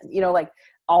women. You know, like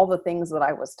all the things that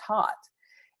I was taught.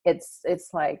 It's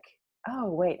like, oh,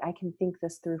 wait, I can think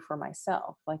this through for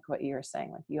myself. Like what you were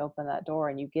saying, like you open that door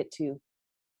and you get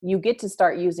to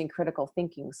start using critical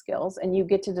thinking skills, and you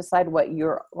get to decide what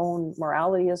your own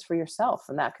morality is for yourself.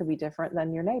 And that could be different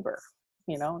than your neighbor,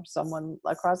 you know, someone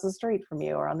across the street from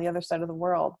you or on the other side of the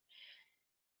world.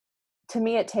 To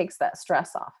me, it takes that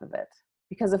stress off of it,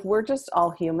 because if we're just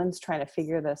all humans trying to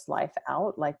figure this life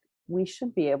out, like, we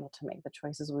should be able to make the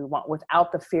choices we want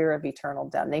without the fear of eternal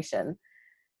damnation,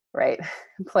 right?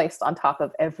 Placed on top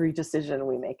of every decision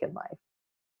we make in life.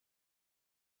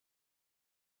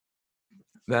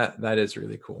 That is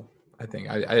really cool. I think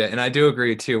I do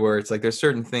agree too, where it's like there's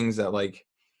certain things that, like,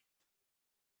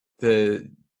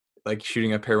 like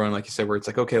shooting up heroin, like you said, where it's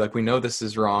like, okay, like we know this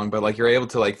is wrong, but like you're able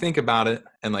to like think about it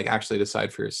and like actually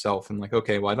decide for yourself, and like,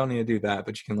 okay, well, I don't need to do that,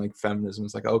 but you can, like, feminism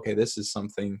is like, okay, this is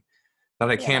something that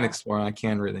I can explore and I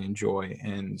can really enjoy,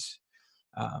 and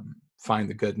find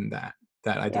the good in that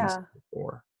I didn't see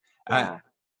before.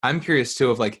 I'm curious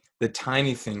too of like the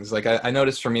tiny things. Like I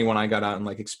noticed for me when I got out and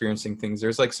like experiencing things,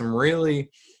 there's like some really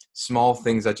small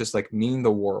things that just like mean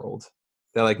the world,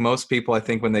 that like most people, I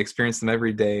think, when they experience them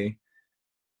every day,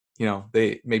 you know,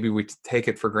 we take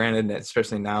it for granted,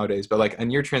 especially nowadays. But like in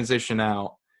your transition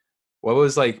out,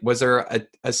 was there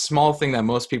a small thing that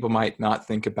most people might not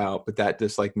think about, but that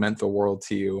just like meant the world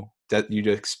to you, that you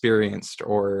just experienced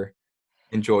or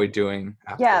enjoyed doing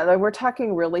after? Yeah, we're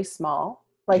talking really small.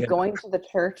 like Yeah. going to the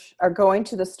church or going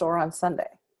to the store on Sunday.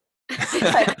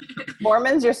 Like,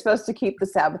 Mormons, you're supposed to keep the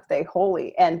Sabbath day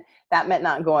holy. And that meant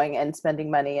not going and spending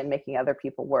money and making other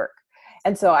people work.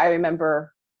 And so I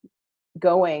remember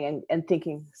going and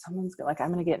thinking, someone's like,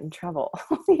 I'm going to get in trouble,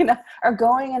 or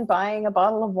going and buying a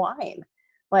bottle of wine,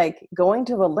 like going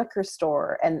to a liquor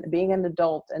store and being an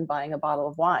adult and buying a bottle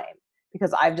of wine,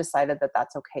 because I've decided that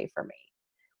that's okay for me.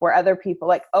 Where other people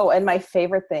like, oh, and my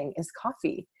favorite thing is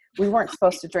coffee. We weren't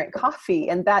supposed to drink coffee.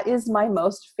 And that is my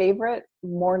most favorite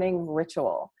morning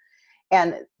ritual.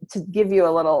 And to give you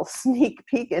a little sneak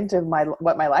peek into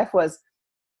what my life was,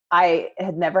 I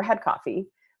had never had coffee,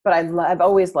 but I've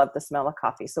always loved the smell of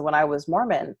coffee. So when I was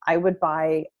Mormon, I would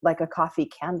buy like a coffee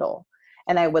candle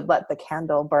and I would let the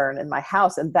candle burn in my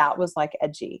house. And that was like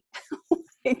edgy.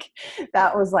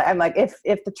 That was like, I'm like, if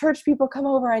the church people come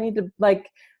over, I need to, like,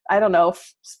 I don't know,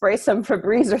 spray some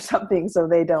Febreze or something so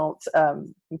they don't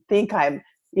think I'm,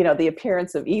 the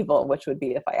appearance of evil, which would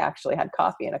be if I actually had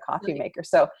coffee in a coffee maker.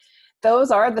 So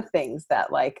those are the things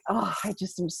that, like, oh, I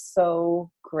just am so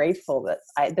grateful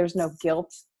that there's no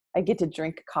guilt. I get to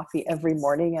drink coffee every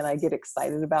morning and I get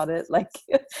excited about it. Like,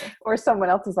 or someone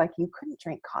else is like, you couldn't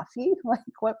drink coffee? Like,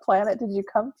 what planet did you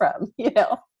come from?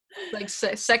 Like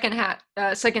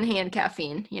secondhand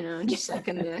caffeine, just like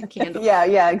in the candle.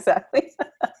 Yeah, exactly.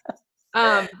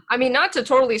 I mean, not to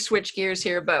totally switch gears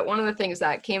here, but one of the things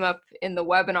that came up in the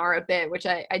webinar a bit, which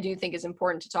I do think is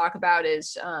important to talk about,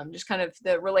 is just kind of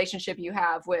the relationship you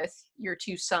have with your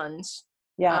two sons.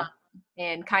 Yeah.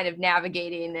 And kind of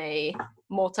navigating a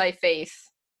multi-faith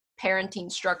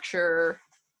parenting structure,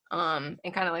 and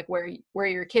kind of like where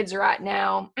your kids are at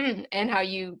now, and how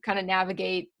you kind of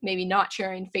navigate maybe not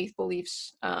sharing faith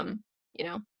beliefs,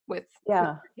 with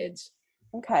your kids.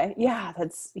 Okay. Yeah,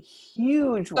 that's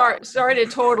huge. Sorry to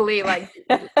totally like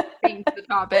change the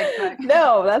topic. But.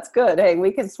 No, that's good. Hey,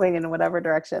 we can swing in whatever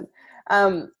direction.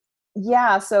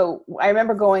 Yeah. So I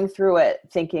remember going through it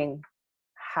thinking,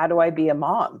 how do I be a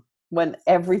mom when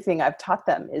everything I've taught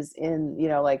them is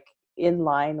like in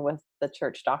line with the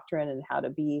church doctrine and how to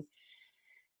be.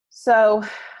 So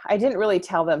I didn't really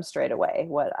tell them straight away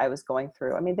what I was going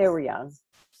through. I mean, they were young,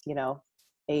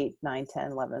 8, 9,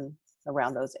 10, 11,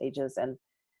 around those ages.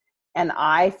 And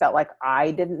I felt like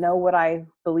I didn't know what I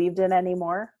believed in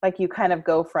anymore. Like, you kind of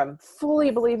go from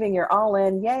fully believing you're all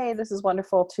in, yay, this is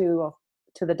wonderful, to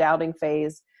the doubting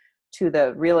phase, to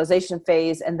the realization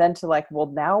phase, and then to like,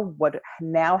 well,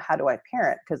 now how do I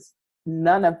parent? Because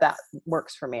none of that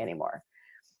works for me anymore.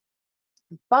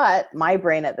 But my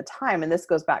brain at the time, and this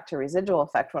goes back to residual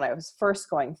effect, when I was first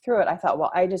going through it, I thought,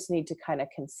 well, I just need to kind of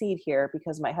concede here,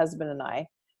 because my husband and I,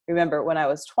 remember when I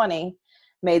was 20,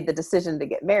 made the decision to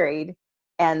get married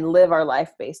and live our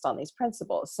life based on these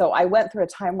principles. So I went through a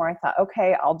time where I thought,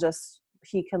 okay,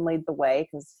 he can lead the way,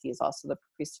 because he's also the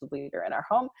priesthood leader in our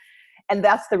home. And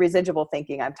that's the residual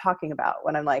thinking I'm talking about,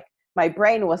 when I'm like, my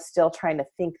brain was still trying to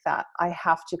think that I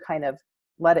have to kind of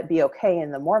let it be okay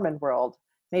in the Mormon world.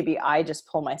 Maybe I just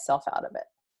pull myself out of it.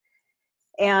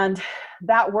 And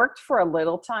that worked for a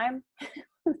little time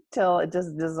till it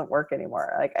just doesn't work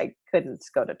anymore. Like, I couldn't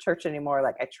go to church anymore.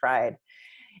 Like, I tried.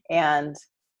 And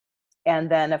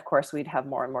then of course we'd have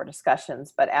more and more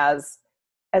discussions. But as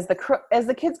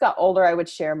the kids got older, I would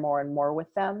share more and more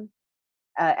with them,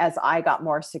 as I got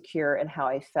more secure in how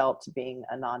I felt being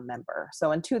a non-member.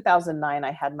 So in 2009,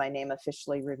 I had my name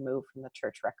officially removed from the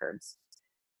church records.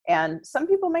 And some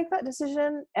people make that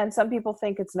decision, and some people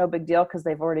think it's no big deal because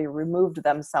they've already removed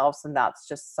themselves, and that's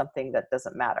just something that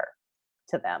doesn't matter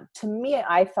to them. To me,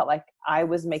 I felt like I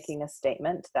was making a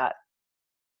statement that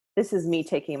this is me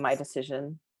taking my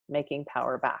decision, making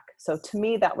power back. So to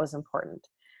me, that was important.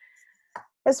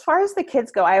 As far as the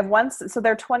kids go, I have one, so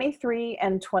they're 23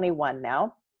 and 21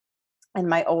 now. And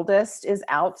my oldest is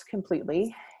out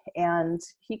completely. And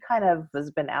he kind of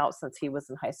has been out since he was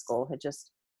in high school. It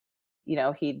just,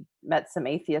 he'd met some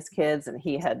atheist kids, and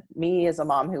he had me as a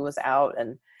mom who was out.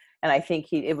 And I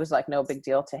think it was like no big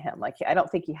deal to him. Like, I don't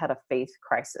think he had a faith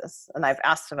crisis. And I've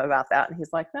asked him about that, and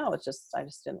he's like, no, I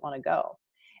just didn't want to go.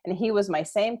 And he was my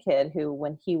same kid who,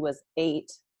 when he was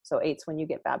 8, so 8's when you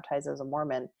get baptized as a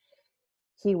Mormon,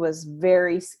 he was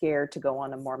very scared to go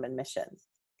on a Mormon mission.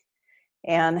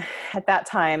 And at that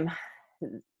time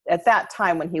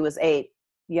when he was 8,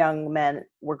 young men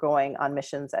were going on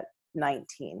missions at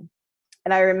 19.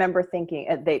 And I remember thinking,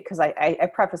 because I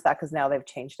preface that because now they've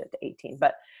changed it to 18.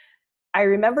 But I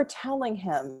remember telling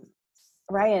him,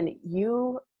 Ryan,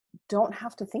 you don't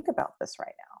have to think about this right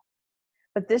now.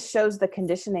 But this shows the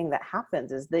conditioning that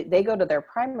happens is they go to their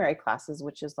primary classes,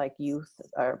 which is like youth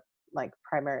or like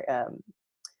primary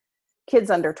kids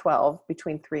under 12,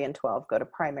 between 3 and 12, go to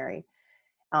primary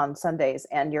on Sundays,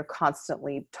 and you're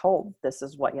constantly told this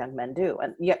is what young men do.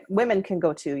 And yet women can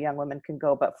go too, young women can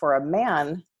go, but for a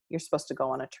man, you're supposed to go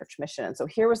on a church mission. And so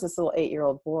here was this little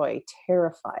 8-year-old boy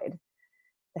terrified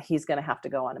that he's going to have to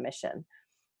go on a mission.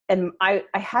 And I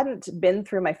hadn't been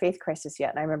through my faith crisis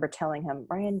yet. And I remember telling him,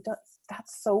 Brian,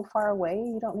 that's so far away.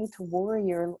 You don't need to worry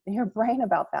your brain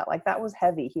about that. Like, that was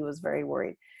heavy. He was very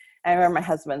worried. I remember my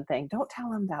husband saying, don't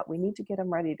tell him that. We need to get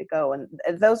him ready to go. And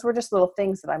those were just little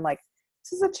things that I'm like,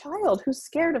 this is a child who's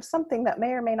scared of something that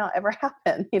may or may not ever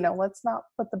happen. Let's not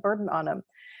put the burden on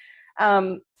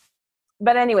him.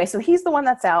 But anyway, so he's the one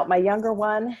that's out. My younger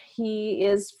one, he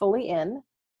is fully in.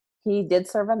 He did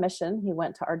serve a mission. He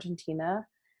went to Argentina,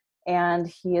 and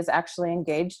he is actually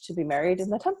engaged to be married in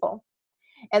the temple.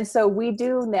 And so we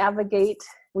do navigate,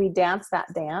 we dance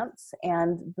that dance.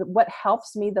 And what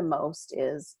helps me the most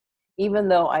is, even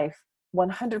though I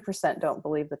 100% don't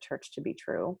believe the church to be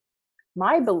true,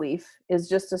 my belief is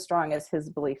just as strong as his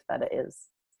belief that it is.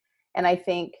 And I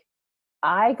think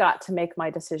I got to make my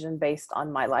decision based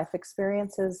on my life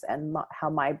experiences and how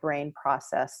my brain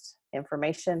processed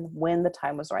information when the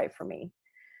time was right for me.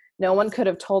 No one could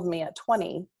have told me at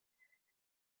 20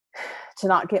 to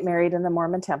not get married in the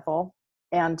Mormon temple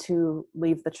and to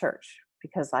leave the church,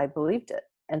 because I believed it.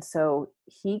 And so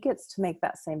he gets to make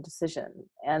that same decision,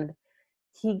 and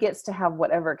he gets to have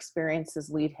whatever experiences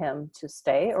lead him to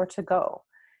stay or to go.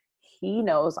 He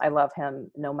knows I love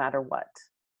him no matter what.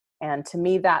 And to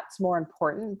me, that's more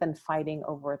important than fighting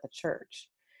over the church.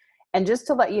 And just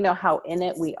to let you know how in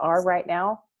it we are right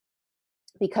now,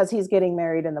 because he's getting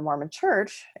married in the Mormon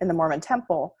church, in the Mormon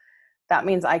temple, that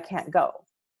means I can't go.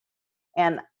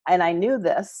 And I knew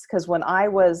this because when I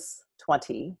was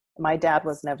 20, my dad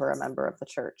was never a member of the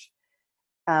church.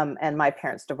 And my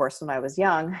parents divorced when I was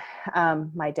young.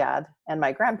 My dad and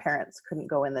my grandparents couldn't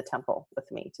go in the temple with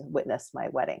me to witness my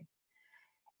wedding.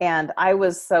 And I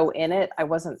was so in it, I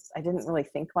didn't really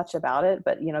think much about it.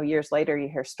 But, years later, you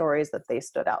hear stories that they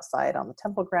stood outside on the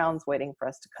temple grounds waiting for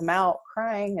us to come out,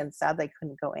 crying and sad they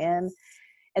couldn't go in.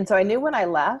 And so I knew when I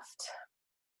left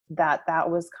that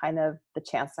was kind of the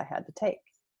chance I had to take,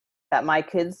 that my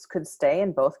kids could stay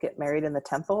and both get married in the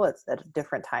temple at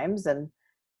different times, and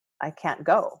I can't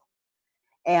go.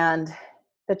 And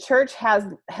the church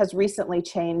has recently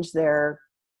changed the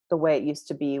way it used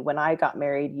to be. When I got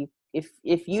married,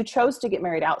 if you chose to get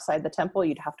married outside the temple,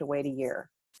 you'd have to wait a year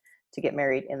to get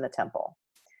married in the temple.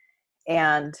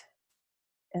 And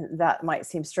that might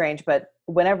seem strange, but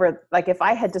whenever, like, if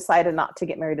I had decided not to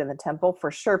get married in the temple,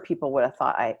 for sure people would have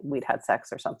thought we'd had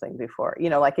sex or something before,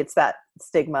 like it's that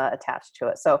stigma attached to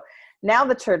it. So now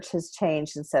the church has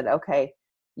changed and said, okay,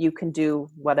 you can do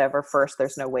whatever first.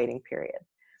 There's no waiting period.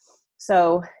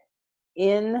 So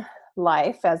in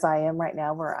life, as I am right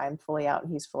now, where I'm fully out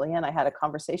and he's fully in, I had a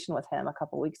conversation with him a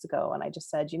couple weeks ago, and I just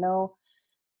said,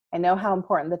 I know how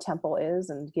important the temple is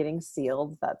and getting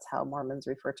sealed. That's how Mormons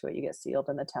refer to it. You get sealed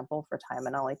in the temple for time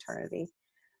and all eternity.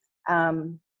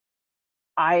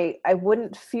 I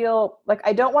wouldn't feel like,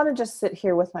 I don't want to just sit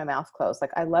here with my mouth closed.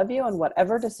 Like, I love you, and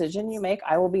whatever decision you make,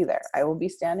 I will be there. I will be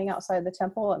standing outside the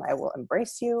temple, and I will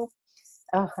embrace you.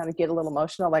 Oh, I get a little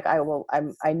emotional. Like,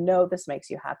 I know this makes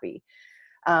you happy.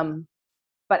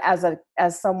 But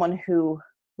as someone who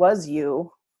was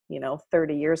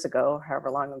 30 years ago,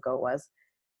 however long ago it was,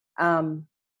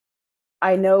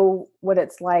 I know what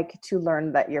it's like to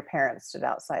learn that your parents stood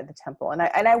outside the temple. And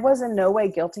I was in no way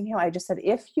guilting him. I just said,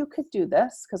 if you could do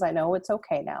this, because I know it's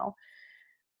okay now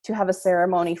to have a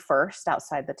ceremony first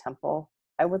outside the temple,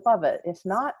 I would love it. If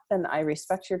not, then I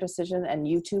respect your decision, and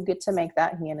you two get to make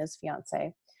that, he and his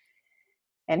fiance.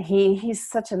 And he's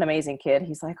such an amazing kid.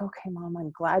 He's like, okay, Mom,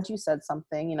 I'm glad you said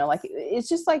something. Like, it's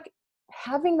just like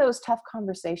having those tough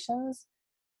conversations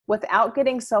without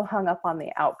getting so hung up on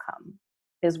the outcome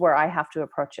is where I have to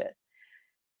approach it.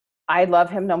 I love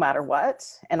him no matter what,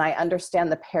 and I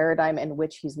understand the paradigm in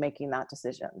which he's making that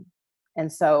decision.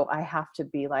 And so I have to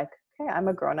be like, okay, I'm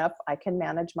a grown-up. I can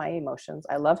manage my emotions.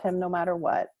 I love him no matter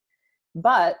what.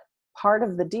 But part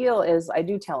of the deal is I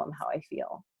do tell him how I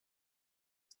feel,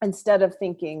 instead of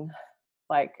thinking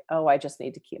like, oh, I just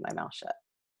need to keep my mouth shut.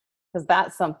 Because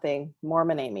that's something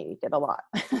Mormon Amy did a lot.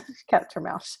 Kept her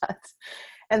mouth shut.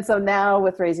 And so now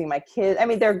with raising my kids, I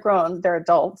mean, they're grown, they're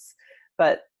adults,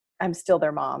 but I'm still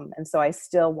their mom. And so I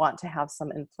still want to have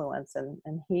some influence.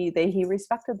 And he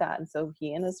respected that. And so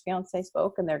he and his fiance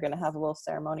spoke, and they're going to have a little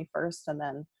ceremony first and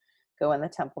then go in the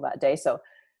temple that day. So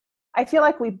I feel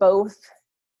like we both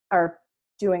are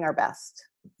doing our best,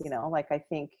 like, I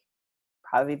think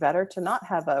probably better to not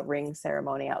have a ring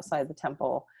ceremony outside the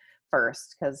temple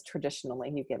first, because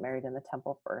traditionally you get married in the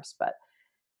temple first. But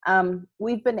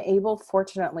we've been able,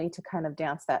 fortunately, to kind of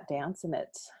dance that dance, and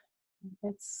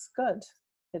it's good.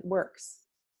 It works.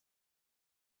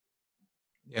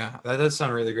 Yeah, that does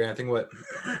sound really great. I think what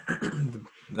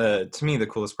to me the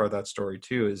coolest part of that story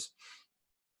too is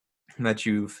that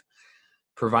you've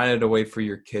provided a way for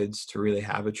your kids to really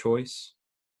have a choice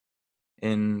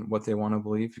in what they want to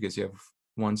believe, because you have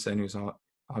one son who's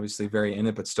obviously very in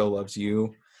it but still loves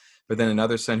you, but then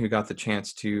another son who got the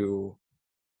chance to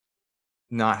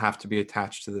not have to be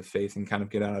attached to the faith and kind of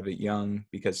get out of it young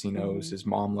because he knows his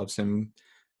mom loves him,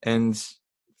 and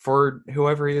for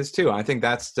whoever he is too. I think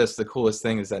that's just the coolest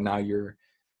thing, is that now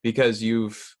because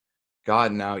you've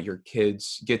gotten out, your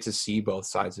kids get to see both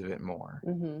sides of it more,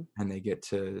 and they get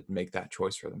to make that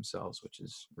choice for themselves, which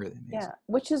is really amazing. Yeah,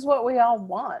 which is what we all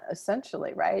want,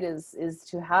 essentially, right? Is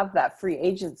to have that free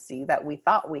agency that we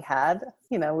thought we had.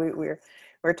 You know,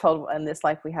 we're told in this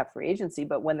life we have free agency,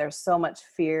 but when there's so much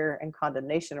fear and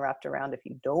condemnation wrapped around if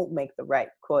you don't make the right,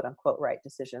 quote unquote, right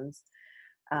decisions,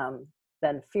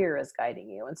 then fear is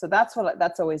guiding you. And so that's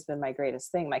always been my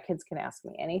greatest thing. My kids can ask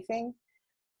me anything,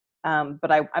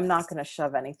 but I'm not going to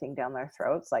shove anything down their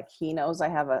throats. Like, he knows I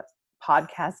have a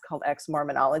podcast called Ex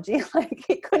Mormonology. Like,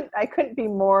 I couldn't be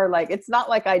more like, it's not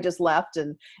like I just left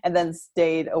and then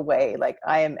stayed away. Like,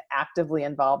 I am actively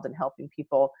involved in helping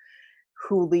people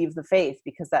who leave the faith,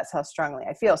 because that's how strongly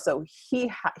I feel. So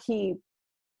he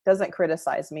doesn't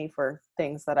criticize me for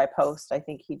things that I post. I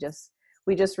think we just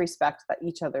respect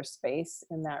each other's space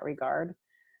in that regard.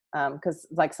 Because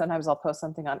like sometimes I'll post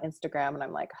something on Instagram and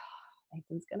I'm like, oh,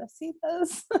 Nathan's gonna see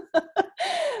this.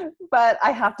 But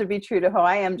I have to be true to who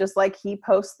I am, just like he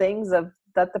posts things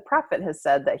that the prophet has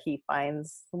said that he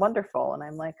finds wonderful. And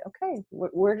I'm like, okay,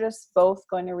 we're just both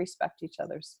going to respect each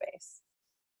other's space.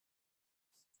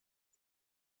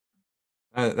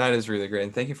 That is really great.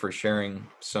 And thank you for sharing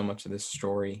so much of this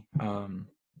story. I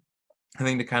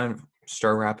think to kind of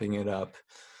start wrapping it up,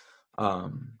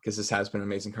 because this has been an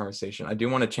amazing conversation, I do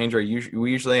want to change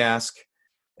we usually ask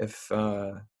if,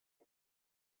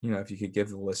 if you could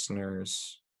give the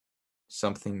listeners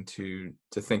something to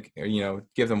think, or,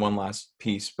 give them one last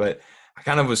piece. But I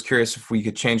kind of was curious if we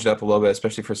could change it up a little bit,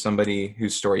 especially for somebody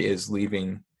whose story is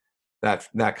leaving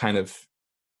that kind of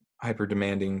hyper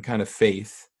demanding kind of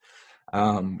faith.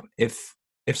 If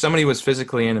somebody was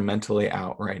physically in and mentally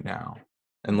out right now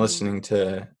and listening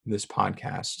to this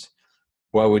podcast,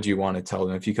 what would you want to tell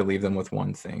them? If you could leave them with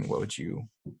one thing, what would you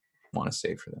want to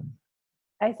say for them?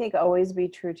 I think always be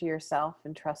true to yourself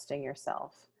and trusting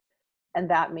yourself. And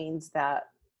that means that,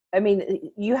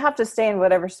 you have to stay in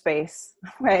whatever space,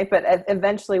 right? But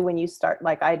eventually when you start,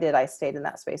 like I did, I stayed in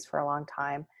that space for a long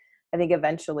time. I think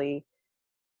eventually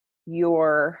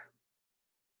your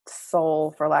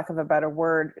soul, for lack of a better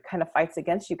word, kind of fights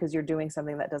against you because you're doing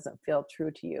something that doesn't feel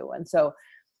true to you. And so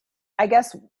I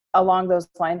guess along those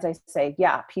lines, I say,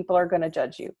 yeah, people are going to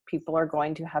judge you. People are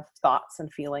going to have thoughts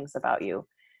and feelings about you.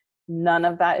 None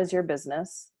of that is your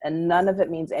business, and none of it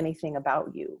means anything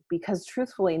about you, because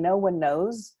truthfully, no one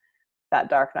knows that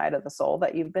dark night of the soul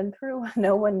that you've been through.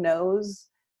 No one knows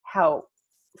how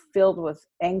filled with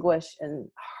anguish and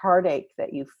heartache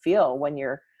that you feel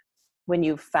when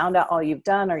you've found out all you've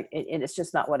done, and it's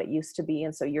just not what it used to be.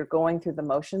 And so you're going through the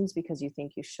motions because you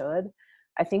think you should.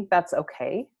 I think that's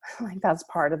okay. Like, that's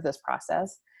part of this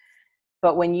process.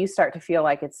 But when you start to feel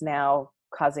like it's now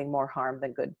causing more harm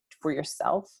than good for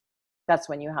yourself, that's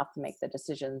when you have to make the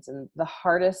decisions. And the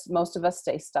hardest, most of us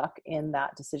stay stuck in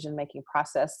that decision-making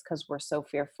process because we're so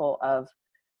fearful of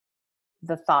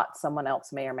the thoughts someone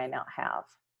else may or may not have.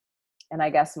 And I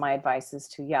guess my advice is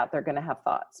they're going to have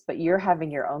thoughts, but you're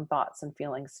having your own thoughts and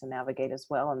feelings to navigate as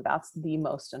well. And that's the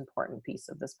most important piece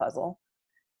of this puzzle.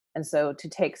 And so to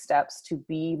take steps to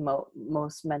be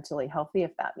most mentally healthy,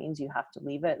 if that means you have to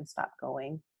leave it and stop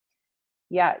going,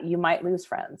 you might lose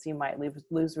friends. You might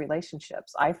lose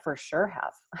relationships. I for sure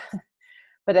have.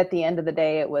 But at the end of the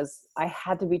day, I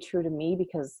had to be true to me,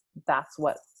 because that's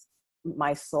what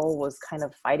my soul was kind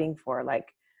of fighting for. Like,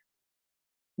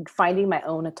 finding my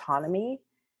own autonomy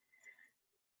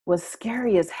was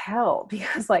scary as hell,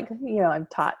 because I'm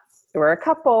taught we're a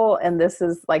couple and this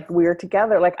is like, we're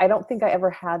together. Like, I don't think I ever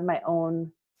had my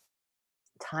own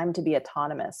time to be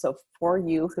autonomous. So for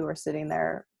you who are sitting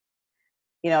there,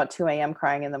 at 2 a.m.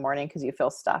 crying in the morning because you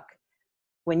feel stuck,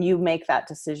 when you make that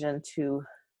decision to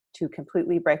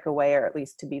completely break away, or at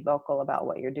least to be vocal about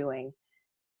what you're doing,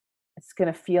 it's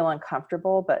going to feel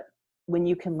uncomfortable. But when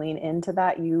you can lean into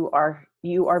that, you are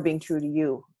being true to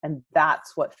you. And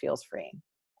that's what feels freeing.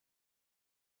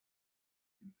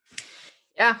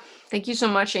 Yeah. Thank you so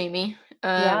much, Amy.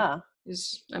 Yeah.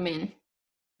 Is, I mean,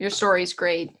 your story is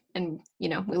great, and we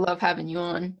love having you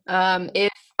on.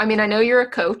 I know you're a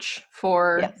coach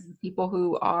for Yes. people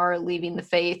who are leaving the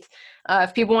faith.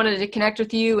 If people wanted to connect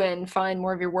with you and find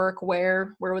more of your work,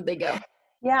 where would they go?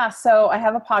 Yeah, so I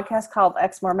have a podcast called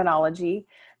Ex-Mormonology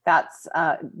that's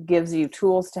gives you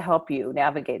tools to help you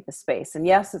navigate the space. And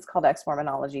yes, it's called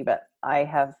Ex-Mormonology, but I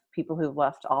have people who've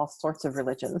left all sorts of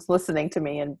religions listening to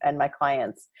me and my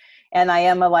clients. And I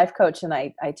am a life coach, and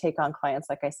I take on clients,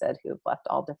 like I said, who've left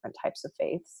all different types of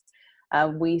faiths.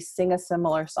 We sing a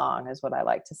similar song, is what I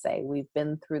like to say. We've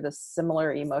been through the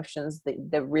similar emotions.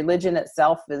 The religion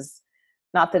itself is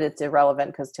not that it's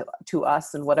irrelevant, because to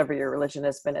us and whatever your religion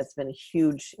has been, it's been a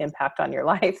huge impact on your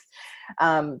life.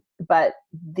 But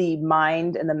the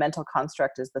mind and the mental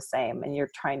construct is the same, and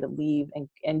you're trying to leave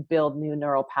and build new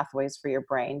neural pathways for your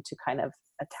brain to kind of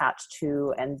attach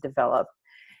to and develop.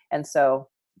 And so,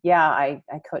 yeah, I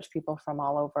coach people from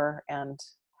all over and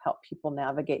help people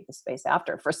navigate the space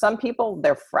after. For some people,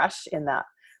 they're fresh in that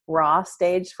raw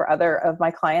stage. For other of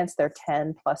my clients, they're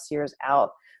 10 plus years out,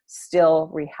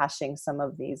 still rehashing some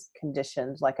of these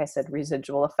conditions, like I said,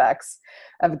 residual effects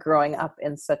of growing up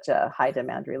in such a high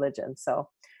demand religion. So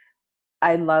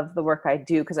I love the work I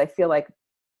do, because I feel like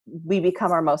we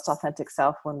become our most authentic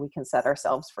self when we can set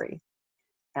ourselves free.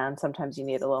 And sometimes you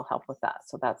need a little help with that.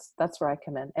 So that's where I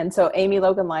come in. And so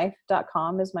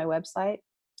amyloganlife.com is my website.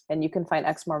 And you can find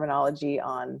Ex-Mormonology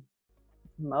on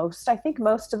most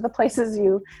of the places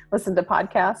you listen to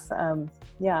podcasts.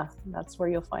 Yeah, that's where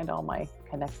you'll find all my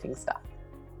connecting stuff.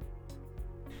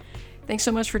 Thanks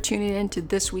so much for tuning in to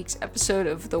this week's episode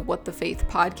of the What the Faith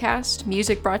podcast.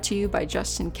 Music brought to you by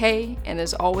Justin K. And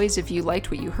as always, if you liked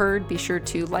what you heard, be sure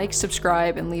to like,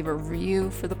 subscribe, and leave a review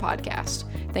for the podcast.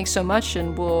 Thanks so much,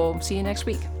 and we'll see you next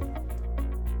week.